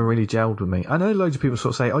character that's never really gelled with me. I know loads of people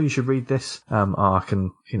sort of say, oh, you should read this arc,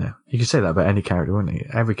 and, you could say that about any character, wouldn't you?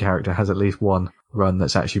 Every character has at least one run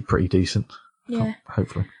that's actually pretty decent. Yeah.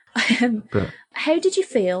 Hopefully. But how did you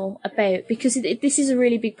feel about, because this is a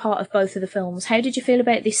really big part of both of the films, how did you feel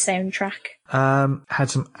about this soundtrack? Had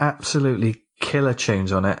some absolutely killer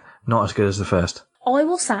tunes on it, not as good as the first. I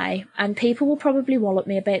will say, and people will probably wallop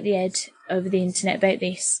me about the head over the internet about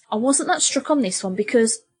this, I wasn't that struck on this one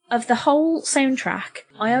because of the whole soundtrack.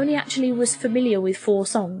 I only actually was familiar with 4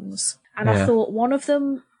 songs, and I thought one of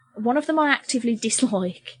them I actively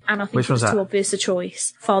dislike, and I think it was too obvious a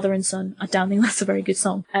choice. Father and Son. I don't think that's a very good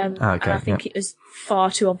song. And I think it was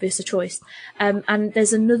far too obvious a choice. And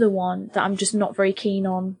there's another one that I'm just not very keen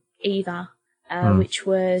on either, which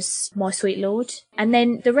was My Sweet Lord. And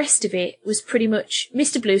then the rest of it was pretty much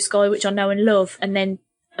Mr. Blue Sky, which I know and love, and then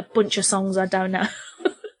a bunch of songs I don't know.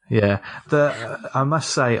 Yeah. I must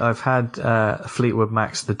say I've had Fleetwood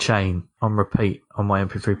Mac's The Chain on repeat on my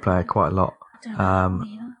MP3 player quite a lot.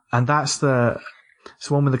 And that's it's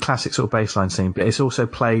the one with the classic sort of bassline scene, but it's also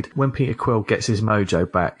played when Peter Quill gets his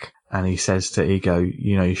mojo back. and he says to Ego,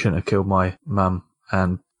 you know, you shouldn't have killed my mum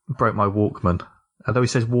and broke my Walkman. Although he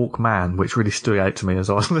says Walkman, which really stood out to me as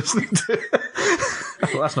I was listening to it.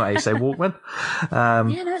 Well, that's not how you say Walkman.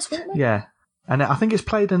 Yeah, no, it's Walkman. Yeah. And I think it's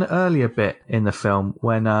played an earlier bit in the film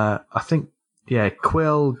when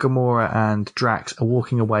Quill, Gamora, and Drax are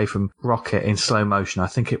walking away from Rocket in slow motion. I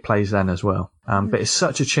think it plays then as well. But it's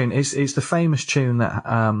such a tune. It's the famous tune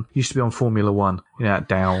that used to be on Formula One. You know,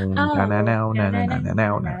 down, now.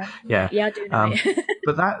 Yeah, I do know.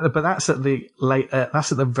 but that's at the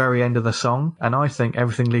that's at the very end of the song, and I think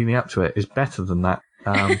everything leading up to it is better than that.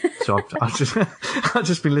 So I've just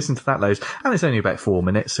been listening to that loads, and it's only about 4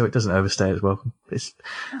 minutes, so it doesn't overstay its welcome. It's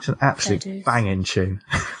an absolute banging tune.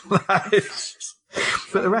 But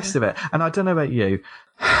the rest of it, and I don't know about you,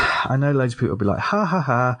 I know loads of people will be like, ha ha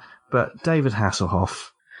ha, but David Hasselhoff.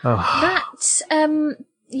 Oh.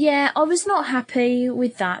 Yeah, I was not happy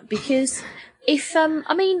with that because if,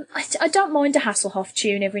 I don't mind a Hasselhoff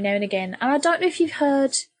tune every now and again, and I don't know if you've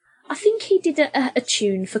heard, I think he did a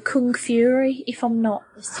tune for Kung Fury, if I'm not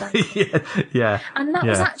mistaken. yeah. And that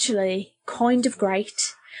was actually kind of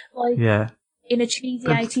great. Like, in a cheesy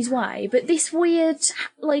 80s way, but this weird,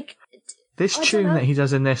 like... This tune that he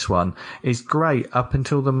does in this one is great up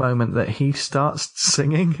until the moment that he starts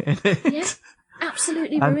singing in it. Yeah,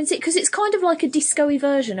 absolutely ruins it, because it's kind of like a disco-y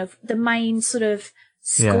version of the main sort of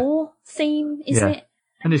score theme, isn't it?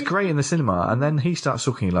 And it's great in the cinema, and then he starts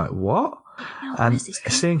talking like, what? And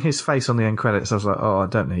seeing his face on the end credits, I was like, oh, I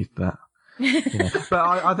don't need that. But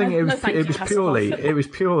I think it was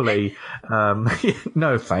purely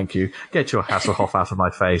no thank you, get your Hasselhoff out of my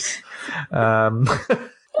face.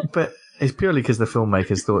 But it's purely because the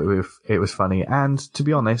filmmakers thought it was funny, and to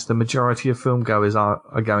be honest, the majority of film goers are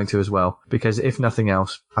going to as well, because if nothing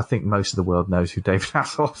else, I think most of the world knows who David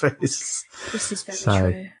Hasselhoff is. This is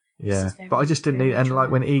very true. Yeah, but I just didn't need, and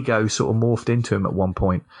like when Ego sort of morphed into him at one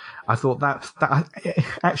point, I thought that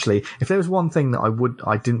actually, if there was one thing that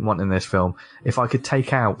I didn't want in this film, if I could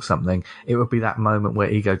take out something, it would be that moment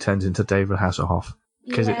where Ego turns into David Hasselhoff,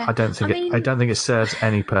 because I don't think it serves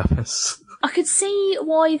any purpose. I could see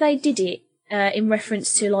why they did it in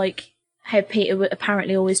reference to like how Peter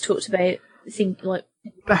apparently always talked about things like.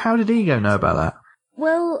 But how did Ego know about that?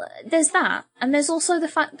 Well, there's that, and there's also the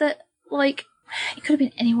fact that like. It could have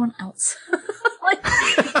been anyone else.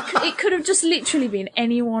 It could have just literally been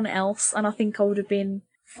anyone else, and I think I would have been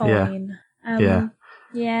fine. I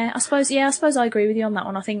suppose I agree with you on that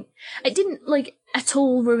one. I think it didn't like at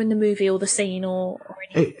all ruin the movie or the scene or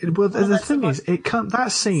anything. Well, the thing is,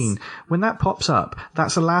 that scene, when that pops up,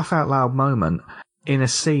 that's a laugh out loud moment in a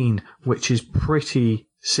scene which is pretty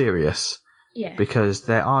serious. Yeah. Because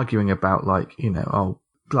they're arguing about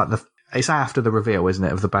it's after the reveal, isn't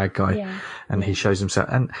it, of the bad guy? Yeah. And he shows himself.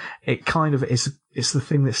 And it kind of it's the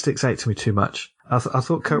thing that sticks out to me too much. I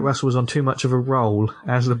thought Kurt Russell was on too much of a role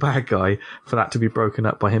as the bad guy for that to be broken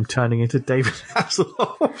up by him turning into David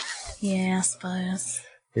Hasselhoff. Yeah, I suppose.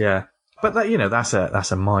 Yeah. But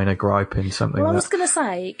that's a minor gripe in something. Well, I was going to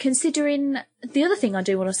say, considering the other thing I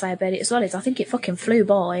do want to say about it as well is I think it fucking flew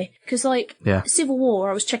by. Because, Civil War,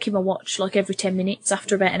 I was checking my watch, every 10 minutes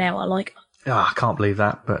after about an hour, I can't believe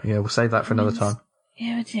that, but we'll save that for another time.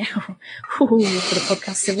 Yeah, for the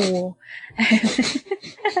podcast Civil War.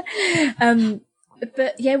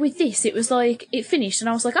 But yeah, with this, it was it finished, and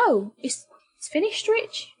I was like, oh, it's finished,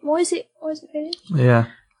 Rich? Why is it finished? Yeah.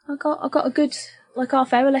 I got a good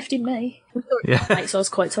half hour left in me. Yeah. So I was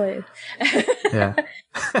quite tired. Yeah.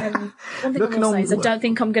 One thing I will say is I don't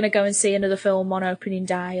think I'm going to go and see another film on opening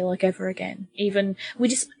day ever again. Even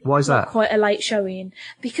why is that? Quite a late showing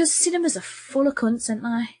because cinemas are full of cunts, aren't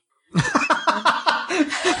they?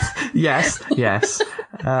 Yes.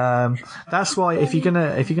 That's why if you're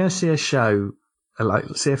gonna see a show,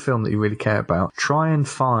 see a film that you really care about, try and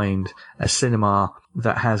find a cinema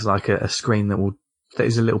that has a screen that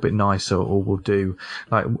is a little bit nicer, or will do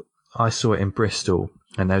I saw it in Bristol,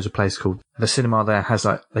 and there was a place called the cinema there has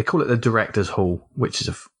they call it the Director's Hall, which is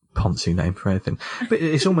a poncy name for anything, but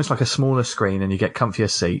it's almost like a smaller screen, and you get comfier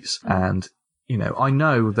seats. And I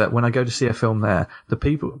know that when I go to see a film there, the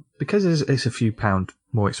people, because it's a few pound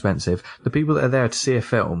more expensive, the people that are there to see a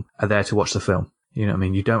film are there to watch the film. You know what I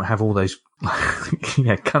mean? You don't have all those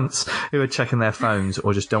cunts who are checking their phones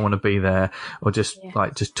or just don't want to be there or just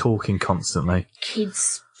just talking constantly.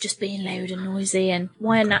 Kids just being loud and noisy, and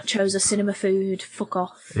why are nachos a cinema food? Fuck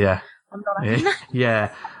off. Yeah. I'm not having that.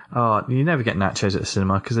 Yeah. Oh, you never get nachos at the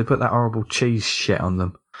cinema because they put that horrible cheese shit on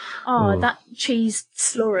them. Oh, that cheese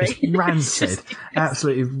slurry. It's rancid.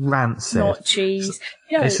 Absolutely rancid. Not cheese.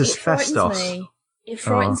 It's asbestos. It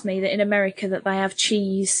frightens me that in America that they have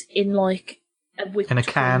cheese in a whipped In a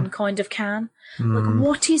can. cream kind of can. Like,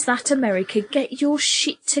 what is that, America? Get your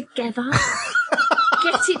shit together.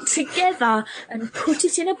 Get it together and put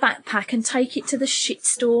it in a backpack and take it to the shit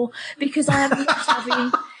store, because I am not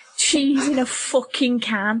having cheese in a fucking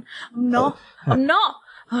can. I'm not. Oh,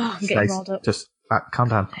 I'm getting rolled up. Just calm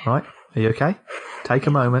down, all right? Are you okay? Take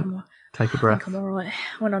a moment. Take a I breath. think I'm alright.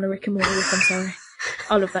 I went on a Rick and Morty week, I'm sorry.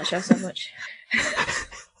 I love that show so much.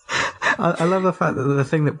 I love the fact that the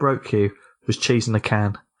thing that broke you was cheese in a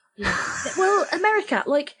can. Yeah. Well, America,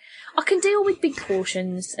 like, I can deal with big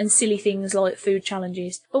portions and silly things like food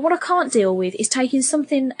challenges, but what I can't deal with is taking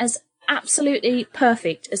something as absolutely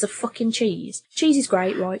perfect as a fucking cheese. Cheese is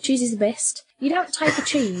great, right? Cheese is the best. You don't take a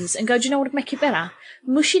cheese and go, do you know what would make it better?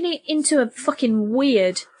 Mushing it into a fucking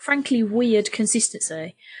frankly weird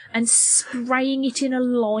consistency and spraying it in a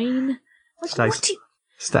line. Like,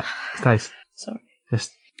 Stace. Sorry.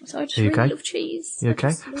 Just, So I just are you really okay? love cheese. You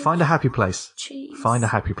okay? Find a happy place. Cheese. Find a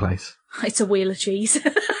happy place. It's a wheel of cheese.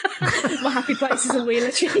 My happy place is a wheel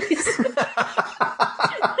of cheese.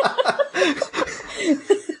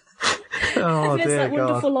 Oh, There's dear that God.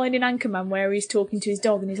 wonderful line in Anchorman where he's talking to his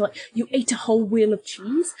dog and he's like, "You ate a whole wheel of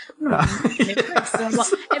cheese?" I'm not fucking impressed. And I'm like,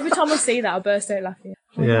 every time I see that, I burst out laughing.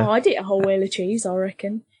 I'm like, Yeah. "Oh, I'd eat a whole wheel of cheese, I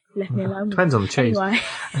reckon." Left me alone. Depends on the cheese. Anyway,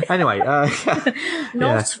 Anyway,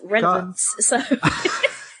 not relevance. So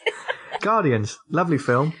Guardians, lovely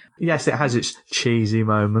film. Yes, it has its cheesy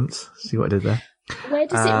moments. See what I did there? where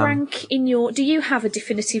does it rank in your... Do you have a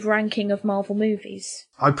definitive ranking of Marvel movies?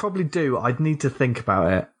 I probably do. I'd need to think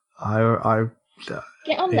about it. I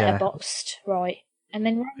Get on Yeah. Letterboxd, right, and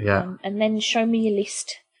then rank Yeah. them, and then show me your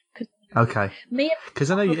list. okay.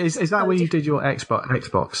 Because I know is that where you did your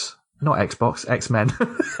Xbox? Not Xbox, X-Men.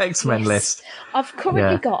 X-Men Yes. list. I've currently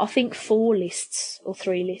Yeah. got, I think, 4 lists or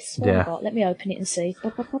 3 lists. What have Yeah. I got? Let me open it and see.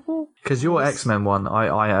 Because your Yes. X-Men one,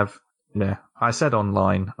 I have. Yeah, I said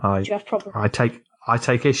online. Do you have problems? I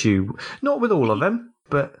take issue not with all of them,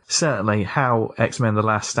 but certainly how X-Men: The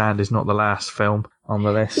Last Stand is not the last film on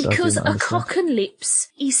the list. Because I A didn't understand. Cock and Lips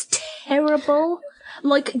is terrible.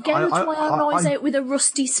 Like, gouge I- my own eyes I- out with a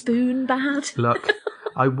rusty spoon bad. Look,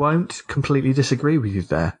 I won't completely disagree with you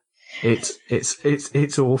there.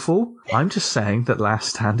 It's awful. I'm just saying that Last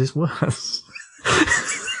Stand is worse.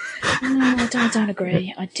 No, I don't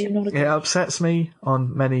agree. I do not agree. It upsets me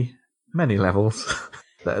on many levels.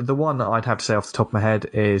 The one that I'd have to say off the top of my head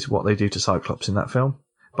is what they do to Cyclops in that film.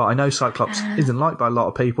 But I know Cyclops isn't liked by a lot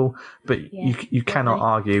of people, but Yeah, you cannot right.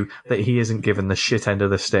 argue that he isn't given the shit end of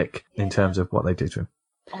the stick in terms of what they do to him.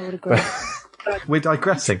 I would agree. We're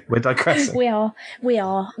digressing. We are.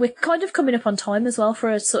 We're kind of coming up on time as well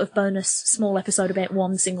for a sort of bonus small episode about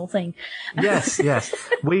one single thing. Yes.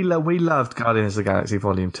 We loved Guardians of the Galaxy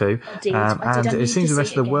Volume 2. I did. And I need it seems to the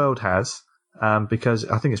rest see of the it world has, because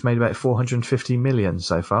I think it's made about 450 million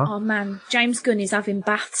so far. Oh man, James Gunn is having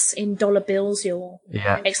baths in dollar bills, y'all.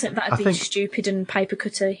 Yeah. Except that'd I be think- stupid and paper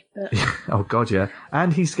cutty. But Oh, God, yeah.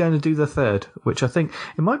 And he's going to do the third, which I think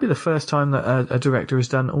it might be the first time that a director has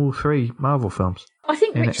done all 3 Marvel films. I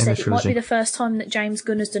think In- Rich in said the it might be trilogy. the first time that James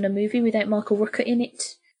Gunn has done a movie without Michael Rooker in it.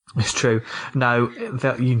 It's true. No,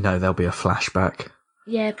 there'll be a flashback.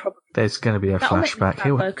 Yeah, probably. There's going to be a That'll make me flashback. sad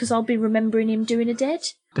though, because I'll be remembering him doing a dead.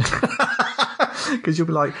 Because you'll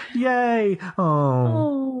be like, yay!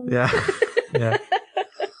 Oh. Oh. Yeah. Yeah.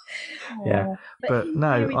 Yeah. Oh. But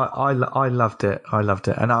no, very- I loved it. I loved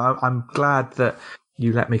it. And I'm glad that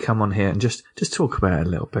you let me come on here and just talk about it a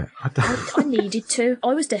little bit. I needed to.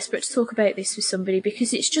 I was desperate to talk about this with somebody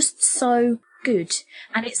because it's just so good.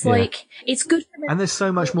 And it's Yeah. like, it's good for And there's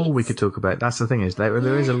so much more we could talk about. That's the thing is there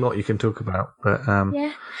is a lot you can talk about. But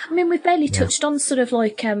yeah. I mean, we've barely touched on sort of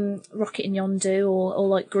like Rocket and Yondu or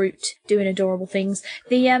like Groot doing adorable things.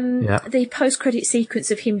 The post-credit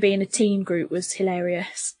sequence of him being a teen Groot was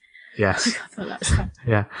hilarious. yes. I thought that was fun.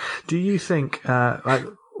 Yeah. Do you think,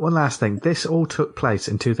 one last thing, this all took place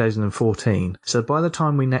in 2014. So by the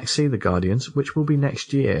time we next see the Guardians, which will be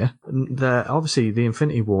next year, obviously the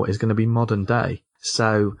Infinity War is going to be modern day.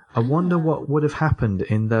 So I wonder what would have happened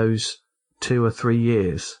in those 2 or 3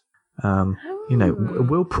 years.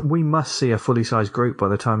 We must see a fully sized group by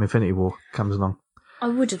the time Infinity War comes along. I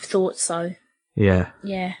would have thought so. Yeah.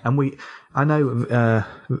 Yeah. And I know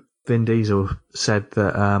Vin Diesel said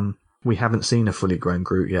that we haven't seen a fully grown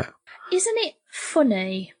Groot yet. Isn't it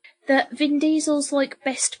funny that Vin Diesel's like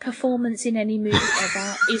best performance in any movie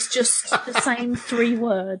ever is just the same 3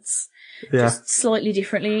 words, just slightly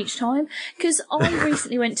differently each time? Because I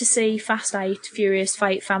recently went to see Fast 8, Furious,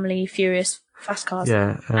 Fate, Family, Furious, Fast Cars.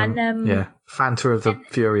 Yeah. Fanta of the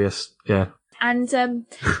Furious. Yeah. And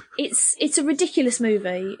it's a ridiculous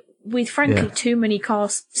movie, with frankly too many car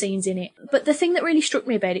scenes in it. But the thing that really struck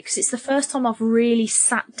me about it, because it's the first time I've really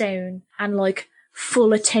sat down and like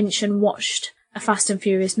full attention watched a Fast and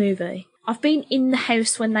Furious movie. I've been in the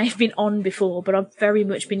house when they've been on before, but I've very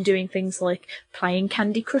much been doing things like playing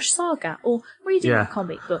Candy Crush Saga or reading a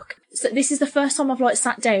comic book. So this is the first time I've like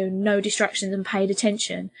sat down, no distractions, and paid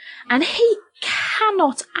attention. And he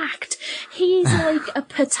cannot act. He's like a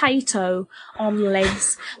potato on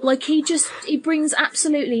legs. Like he brings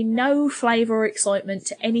absolutely no flavour or excitement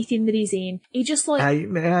to anything that he's in. He just like hey,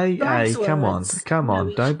 come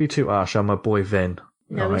on. Don't be too harsh on my boy Vin.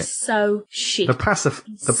 No, right. It's so shit. The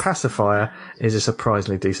Pacifier is a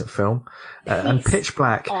surprisingly decent film, and Pitch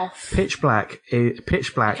Black is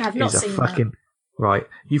a fucking right.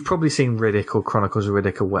 You've probably seen Riddick or Chronicles of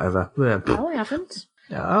Riddick or whatever. No, I haven't.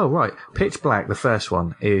 Oh right, Pitch Black, the first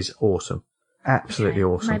one, is awesome, absolutely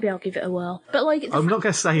awesome. Maybe I'll give it a whirl. But like, I'm not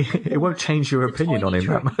going to say it won't change your opinion on him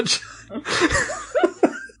that much.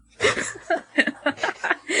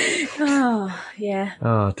 Oh, yeah.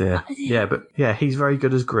 Oh, dear. Yeah, but yeah, he's very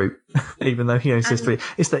good as Groot, even though he owns this.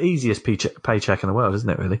 It's the easiest paycheck in the world, isn't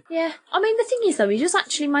it, really? Yeah. I mean, the thing is, though, he just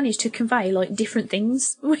actually managed to convey, like, different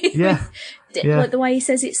things. Like, the way he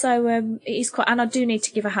says it, so it is quite... And I do need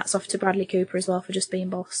to give a hats off to Bradley Cooper as well for just being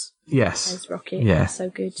boss. Yes. As Rocket. Yeah. So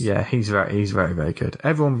good. Yeah, he's very, very good.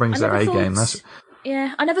 Everyone brings their A game.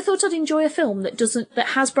 Yeah, I never thought I'd enjoy a film that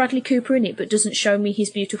has Bradley Cooper in it, but doesn't show me his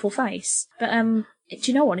beautiful face. But, do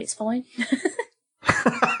you know what? It's fine.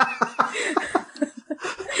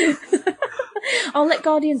 I'll let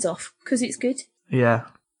Guardians off, because it's good. Yeah.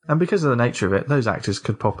 And because of the nature of it, those actors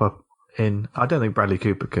could pop up in... I don't think Bradley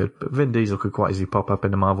Cooper could, but Vin Diesel could quite easily pop up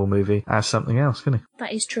in a Marvel movie as something else, couldn't he?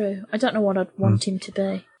 That is true. I don't know what I'd want him to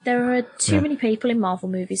be. There are too many people in Marvel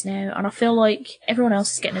movies now, and I feel like everyone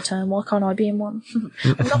else is getting a turn. Why can't I be in one?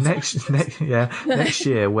 Next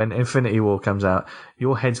year, when Infinity War comes out,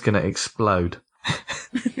 your head's going to explode.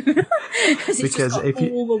 Because it's just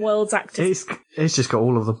got all the world's actors. It's just got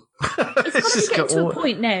all of them. It's just got to a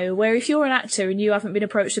point now where if you're an actor and you haven't been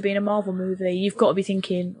approached to be in a Marvel movie, you've got to be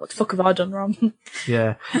thinking, what the fuck have I done wrong?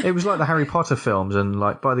 Yeah. It was like the Harry Potter films, and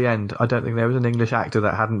like by the end, I don't think there was an English actor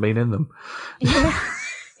that hadn't been in them. Yeah.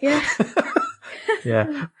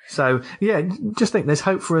 Yeah. So, yeah, just think there's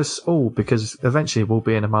hope for us all, because eventually we'll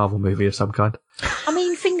be in a Marvel movie of some kind. I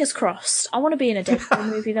mean, fingers crossed. I want to be in a Deadpool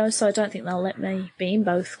movie, though, so I don't think they'll let me be in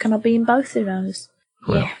both. Can I be in both? Who knows?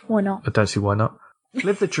 Well, yeah, why not? I don't see why not.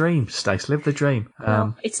 Live the dream, Stace. Live the dream.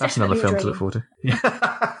 Well, that's another film to look forward to. Yeah.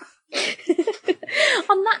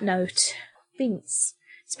 On that note, Vince,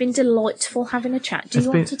 it's been delightful having a chat. Do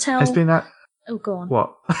you want to tell... Oh, go on.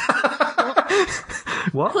 What?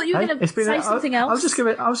 What? I thought you were going to say something else. I was just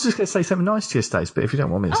going to say something nice to you, Stace, but if you don't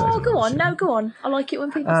want me to say something go on. No, go on. I like it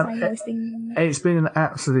when people say nice things. It's been an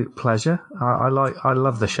absolute pleasure. I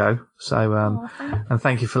love the show. So, and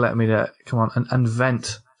thank you for letting me come on and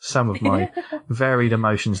vent some of my varied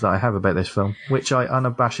emotions that I have about this film, which I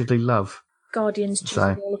unabashedly love. Guardians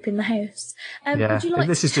jizz all up in the house. Yeah, would you like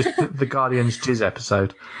this is just the Guardians jizz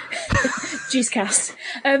episode. Jizzcast.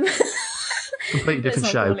 Completely different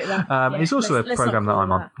show. It's also a program that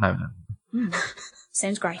I'm on. No.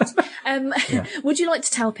 Sounds great. Would you like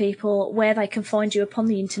to tell people where they can find you upon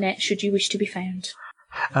the internet should you wish to be found?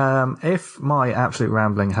 If my absolute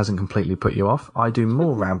rambling hasn't completely put you off, I do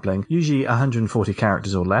more rambling, usually 140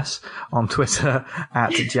 characters or less, on Twitter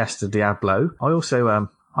at Jester Diablo. I also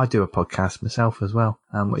I do a podcast myself as well,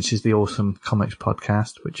 which is the Awesome Comics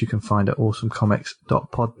Podcast, which you can find at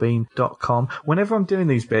awesomecomics.podbean.com. Whenever I'm doing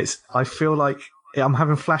these bits, I feel like I'm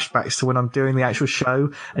having flashbacks to when I'm doing the actual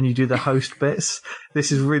show and you do the host bits.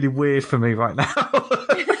 This is really weird for me right now.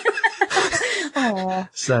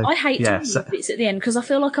 So, I hate doing these bits at the end because I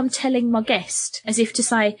feel like I'm telling my guest as if to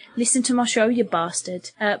say, listen to my show, you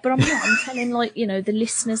bastard. But I'm not. I'm telling, the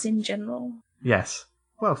listeners in general. Yes.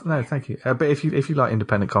 Well, no, thank you. But if you like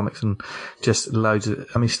independent comics and just loads of...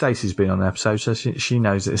 I mean, Stacey's been on the episode, so she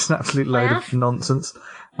knows it's an absolute load of nonsense.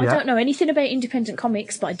 I don't know anything about independent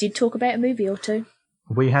comics, but I did talk about a movie or two.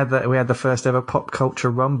 We had the first ever Pop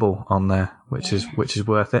Culture Rumble on there, which is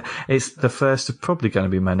worth it. It's the first of probably going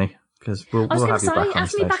to be many, because we'll have you back on.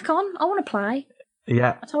 Have me back on. I want to play.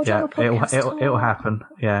 Yeah, I told you I'm a podcast. It'll happen.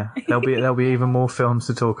 Yeah, there'll be even more films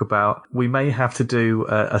to talk about. We may have to do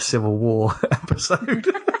a Civil War episode.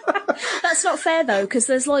 That's not fair though, because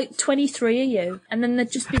there's 23 of you, and then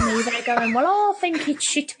there'd just be me there going, "Well, I think it's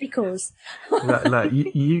shit because." Look,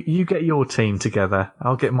 you get your team together.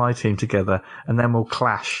 I'll get my team together, and then we'll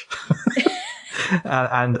clash.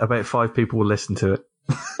 and about 5 people will listen to it.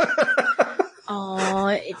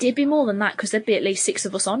 It'd be more than that because there'd be at least 6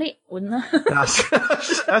 of us on it, wouldn't there?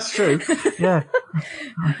 That's true. Yeah.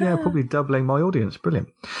 Yeah, probably doubling my audience. Brilliant.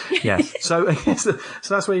 Yes. So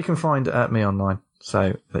that's where you can find me online.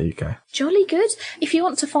 So there you go. Jolly good. If you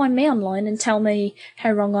want to find me online and tell me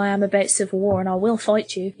how wrong I am about Civil War and I will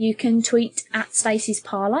fight you, you can tweet at Stacey's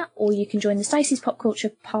Parlour, or you can join the Stacey's Pop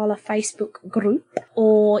Culture Parlour Facebook group,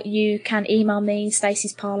 or you can email me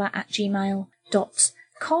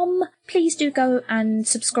staceysparlour@gmail.com. Please do go and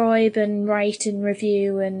subscribe and rate and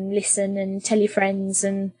review and listen and tell your friends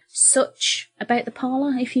and such about the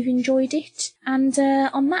parlour if you've enjoyed it. And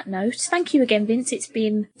on that note, thank you again, Vince. It's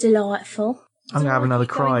been delightful. I'm going to have another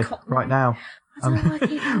cry right now.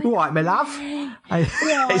 Right, my love.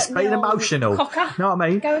 It's been emotional. Cocker. Know what I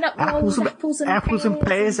mean? Going up apples and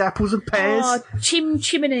pears. Apples and pears. Oh,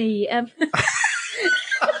 chimney.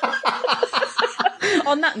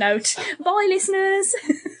 On that note, bye, listeners.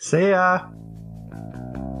 See ya.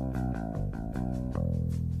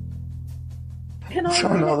 Can I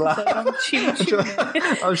trying not to laugh.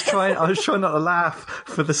 I was trying not to laugh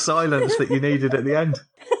for the silence that you needed at the end.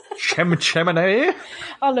 Chimney.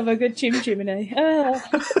 I love a good chimney.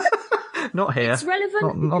 Not here. It's relevant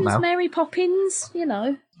not because now. Mary Poppins, you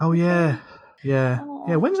know. Oh yeah. Yeah.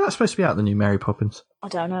 When's that supposed to be out, the new Mary Poppins? I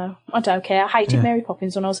don't know. I don't care. I hated Mary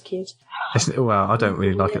Poppins when I was a kid. Well, I don't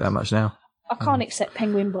really like it that much now. I can't accept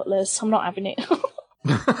penguin butlers. I'm not having it.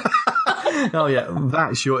 Oh yeah,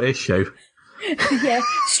 that's your issue. Yeah,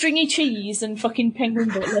 stringy cheese and fucking penguin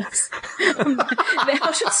butlers.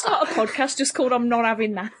 I should start a podcast just called I'm Not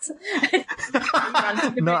Having That.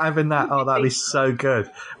 Not having that. Oh, that'd be so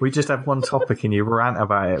good. We just have one topic and you rant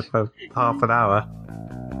about it for half an hour.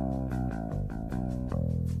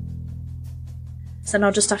 So then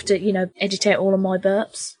I'll just have to, edit out all of my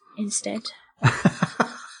burps instead.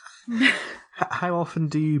 How often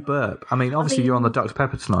do you burp? I mean, obviously you're on the Dr.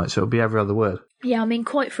 Pepper tonight, so it'll be every other word. Yeah, I mean,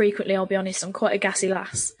 quite frequently, I'll be honest. I'm quite a gassy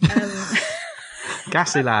lass.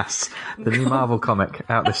 Gassy Lass, the new Marvel comic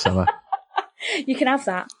out this summer. You can have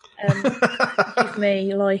that. Give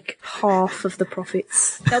me, half of the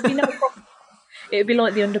profits. There'll be no profit. It'll be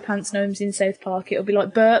like the Underpants Gnomes in South Park. It'll be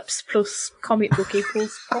like burps plus comic book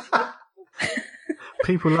equals profit.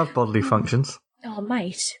 People love bodily functions. Oh,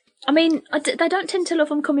 mate. I mean, they don't tend to love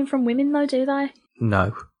them coming from women, though, do they?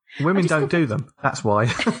 No. Women don't do them. That's why. I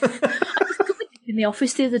just got in the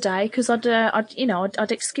office the other day because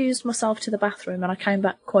I'd excused myself to the bathroom and I came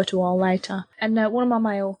back quite a while later. And one of my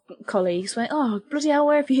male colleagues went, "Oh, bloody hell,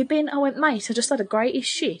 where have you been?" I went, "Mate, I just had a greatest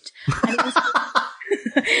shit." And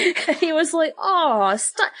he was like, "Oh,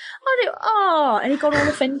 and he got all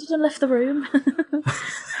offended and left the room.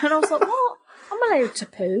 And I was like, "What? I'm allowed to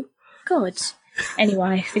poo? Good."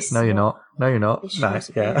 Anyway, this No, is you're not. No, you're not. No,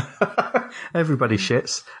 yeah. Everybody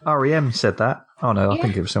shits. REM said that. Oh no, I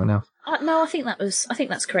think it was someone else. No, I think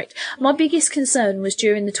that's correct. My biggest concern was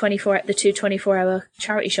during the 2 24-hour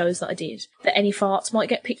charity shows that I did, that any farts might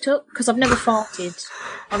get picked up, because I've never farted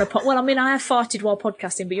on a well, I mean, I have farted while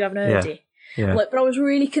podcasting, but you haven't heard it. Yeah. But I was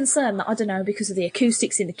really concerned that, I don't know, because of the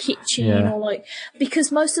acoustics in the kitchen, or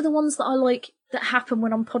because most of the ones that that happen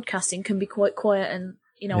when I'm podcasting can be quite quiet and,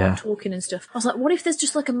 I'm talking and stuff. I was like, what if there's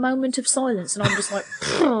just a moment of silence and I'm just like,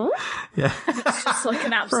 yeah. It's just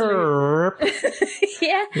an absolute.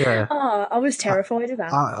 Yeah. Oh, I was terrified of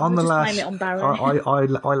that. On the last, blame it on Barry. I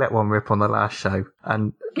let one rip on the last show,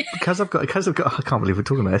 and because I've got, I can't believe we're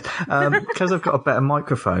talking about it. Because I've got a better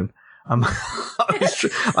microphone. When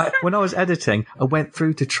I was editing, I went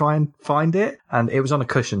through to try and find it, and it was on a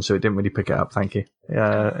cushion, so it didn't really pick it up. Thank you.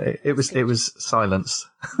 It was silenced.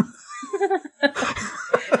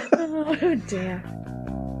 Oh dear.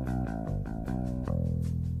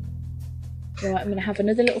 Right, I'm going to have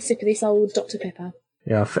another little sip of this old Dr. Pepper.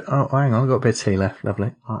 Yeah. Hang on, I've got a bit of tea left.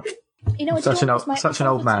 Lovely. Right. Such an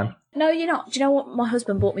old man. No, you're not. Do you know what my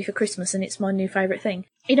husband bought me for Christmas, and it's my new favourite thing?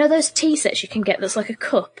 You know those tea sets you can get that's like a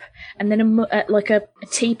cup, and then a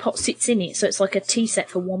teapot sits in it, so it's like a tea set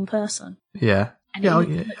for one person. Yeah. And you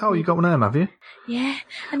got one of them, have you? Yeah,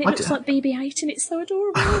 and it looks like BB-8, and it's so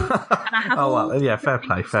adorable. And I have fair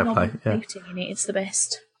play. Yeah. In it. It's the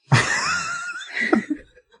best.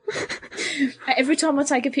 Every time I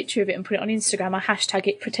take a picture of it and put it on Instagram, I hashtag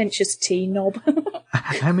it pretentious tea knob.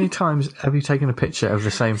 How many times have you taken a picture of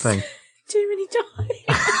the same thing? Too many times.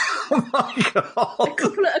 Oh my god!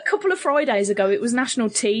 A couple of Fridays ago, it was National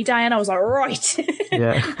Tea Day, and I was like, right.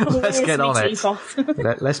 Yeah, let's get on it.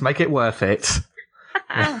 Let's make it worth it.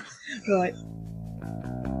 Right.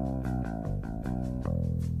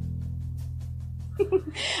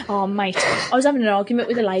 Oh, mate. I was having an argument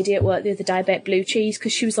with a lady at work the other day about blue cheese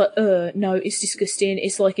because she was like, no, it's disgusting.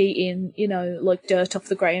 It's like eating, like dirt off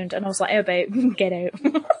the ground. And I was like, how about get out?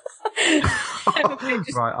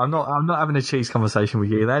 Right, I'm not having a cheese conversation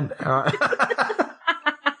with you then. All right.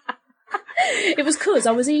 It was because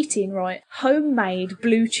I was eating, homemade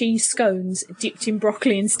blue cheese scones dipped in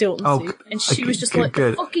broccoli and Stilton soup. And she was just like,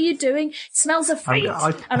 the fuck are you doing? It smells of feet.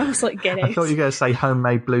 And I was like, get out. I thought you were going to say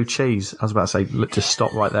homemade blue cheese. I was about to say, look, just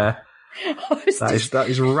stop right there. That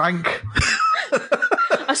is rank.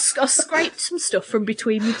 I scraped some stuff from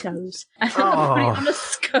between my toes and then I put it on a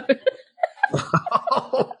scone.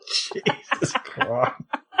 Oh, Jesus Christ.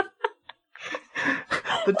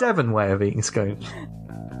 The Devon way of eating scones.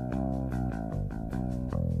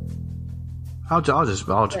 I'll just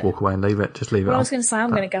walk away and leave it. Just leave it. Well, I was going to say,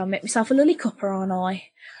 I'm going to go and make myself a lollipopper, aren't I?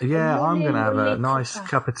 Yeah, I'm going to have a nice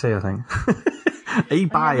cup of tea, I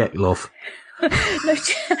think. Buy it, love. No,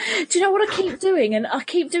 do you know what I keep doing? And I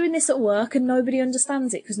keep doing this at work and nobody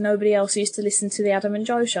understands it because nobody else used to listen to the Adam and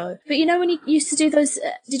Joe show. But you know when he used to do those,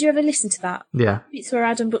 did you ever listen to that? Yeah. It's where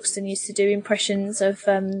Adam Buxton used to do impressions of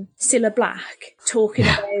Cilla Black talking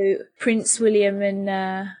about Prince William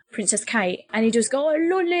and Princess Kate. And he'd just go, oh,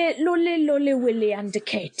 lolly, lolly, lolly, Willie and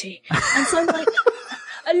Katie. And so I'm like...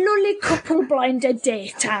 a lolly couple blinded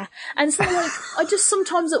data. And so, I just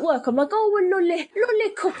sometimes at work, I'm like, oh, a lolly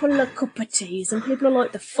couple of cup of teas. And people are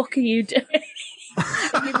like, the fuck are you doing?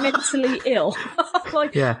 Are you mentally ill?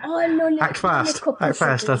 Like, yeah. Oh, lolly, Act fast. I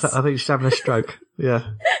think she's having a stroke.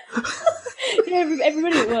 Yeah.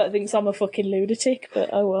 Everybody at work thinks I'm a fucking lunatic,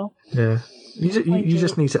 but oh well. Yeah. You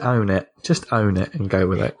just need to own it. Just own it and go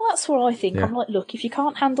with it. Well, that's what I think. Yeah. I'm like, look, if you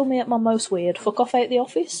can't handle me at my most weird, fuck off out the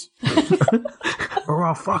office. Or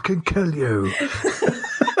I'll fucking kill you.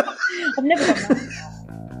 I've never done that.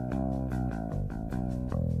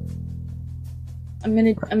 I'm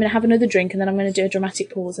gonna have another drink and then I'm gonna do a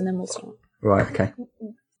dramatic pause and then we'll start. Right, okay.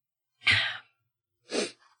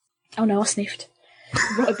 Oh no, I sniffed.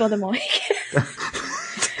 Right by the mic.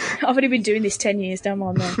 I've only been doing this 10 years, don't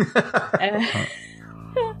mind me.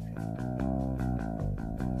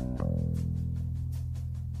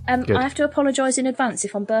 I have to apologise in advance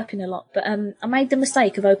if I'm burping a lot, but I made the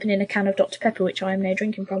mistake of opening a can of Dr Pepper, which I am now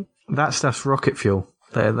drinking from. That stuff's rocket fuel.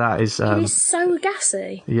 That is. It is so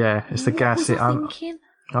gassy. Yeah, it's the gas. I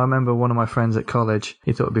remember one of my friends at college.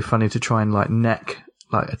 He thought it'd be funny to try and neck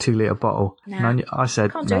a 2-litre bottle. Nah, and I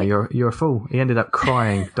said, "No, you're a fool." He ended up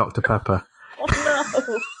crying Dr Pepper. Oh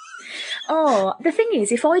no. Oh, the thing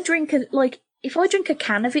is, if I drink a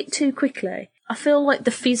can of it too quickly, I feel like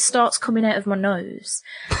the fizz starts coming out of my nose,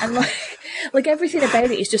 and like everything about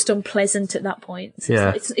it is just unpleasant at that point. So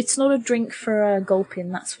yeah, it's not a drink for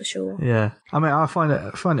gulping, that's for sure. Yeah, I mean, I find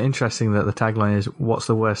it interesting that the tagline is "What's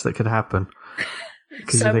the worst that could happen?"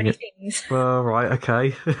 So many things. Well, right,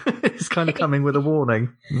 okay. It's kind of coming with a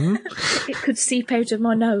warning. Hmm? It could seep out of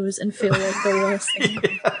my nose and feel like the worst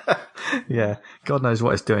thing. Yeah, God knows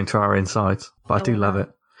what it's doing to our insides, but I do love it.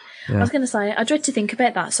 Yeah. I was going to say, I dread to think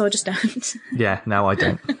about that, so I just don't. Yeah, no, I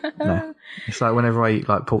don't. No. It's like whenever I eat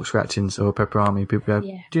pork scratchings or pepperoni, people go,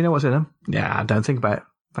 yeah. Do you know what's in them? Yeah, I don't think about it.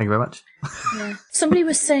 Thank you very much. Yeah. Somebody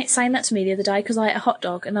was saying that to me the other day because I ate a hot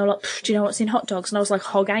dog and they were like, do you know what's in hot dogs? And I was like,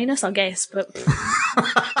 hog anus, I guess, but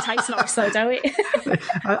tastes nice though, don't it?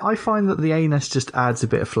 I find that the anus just adds a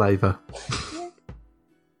bit of flavour.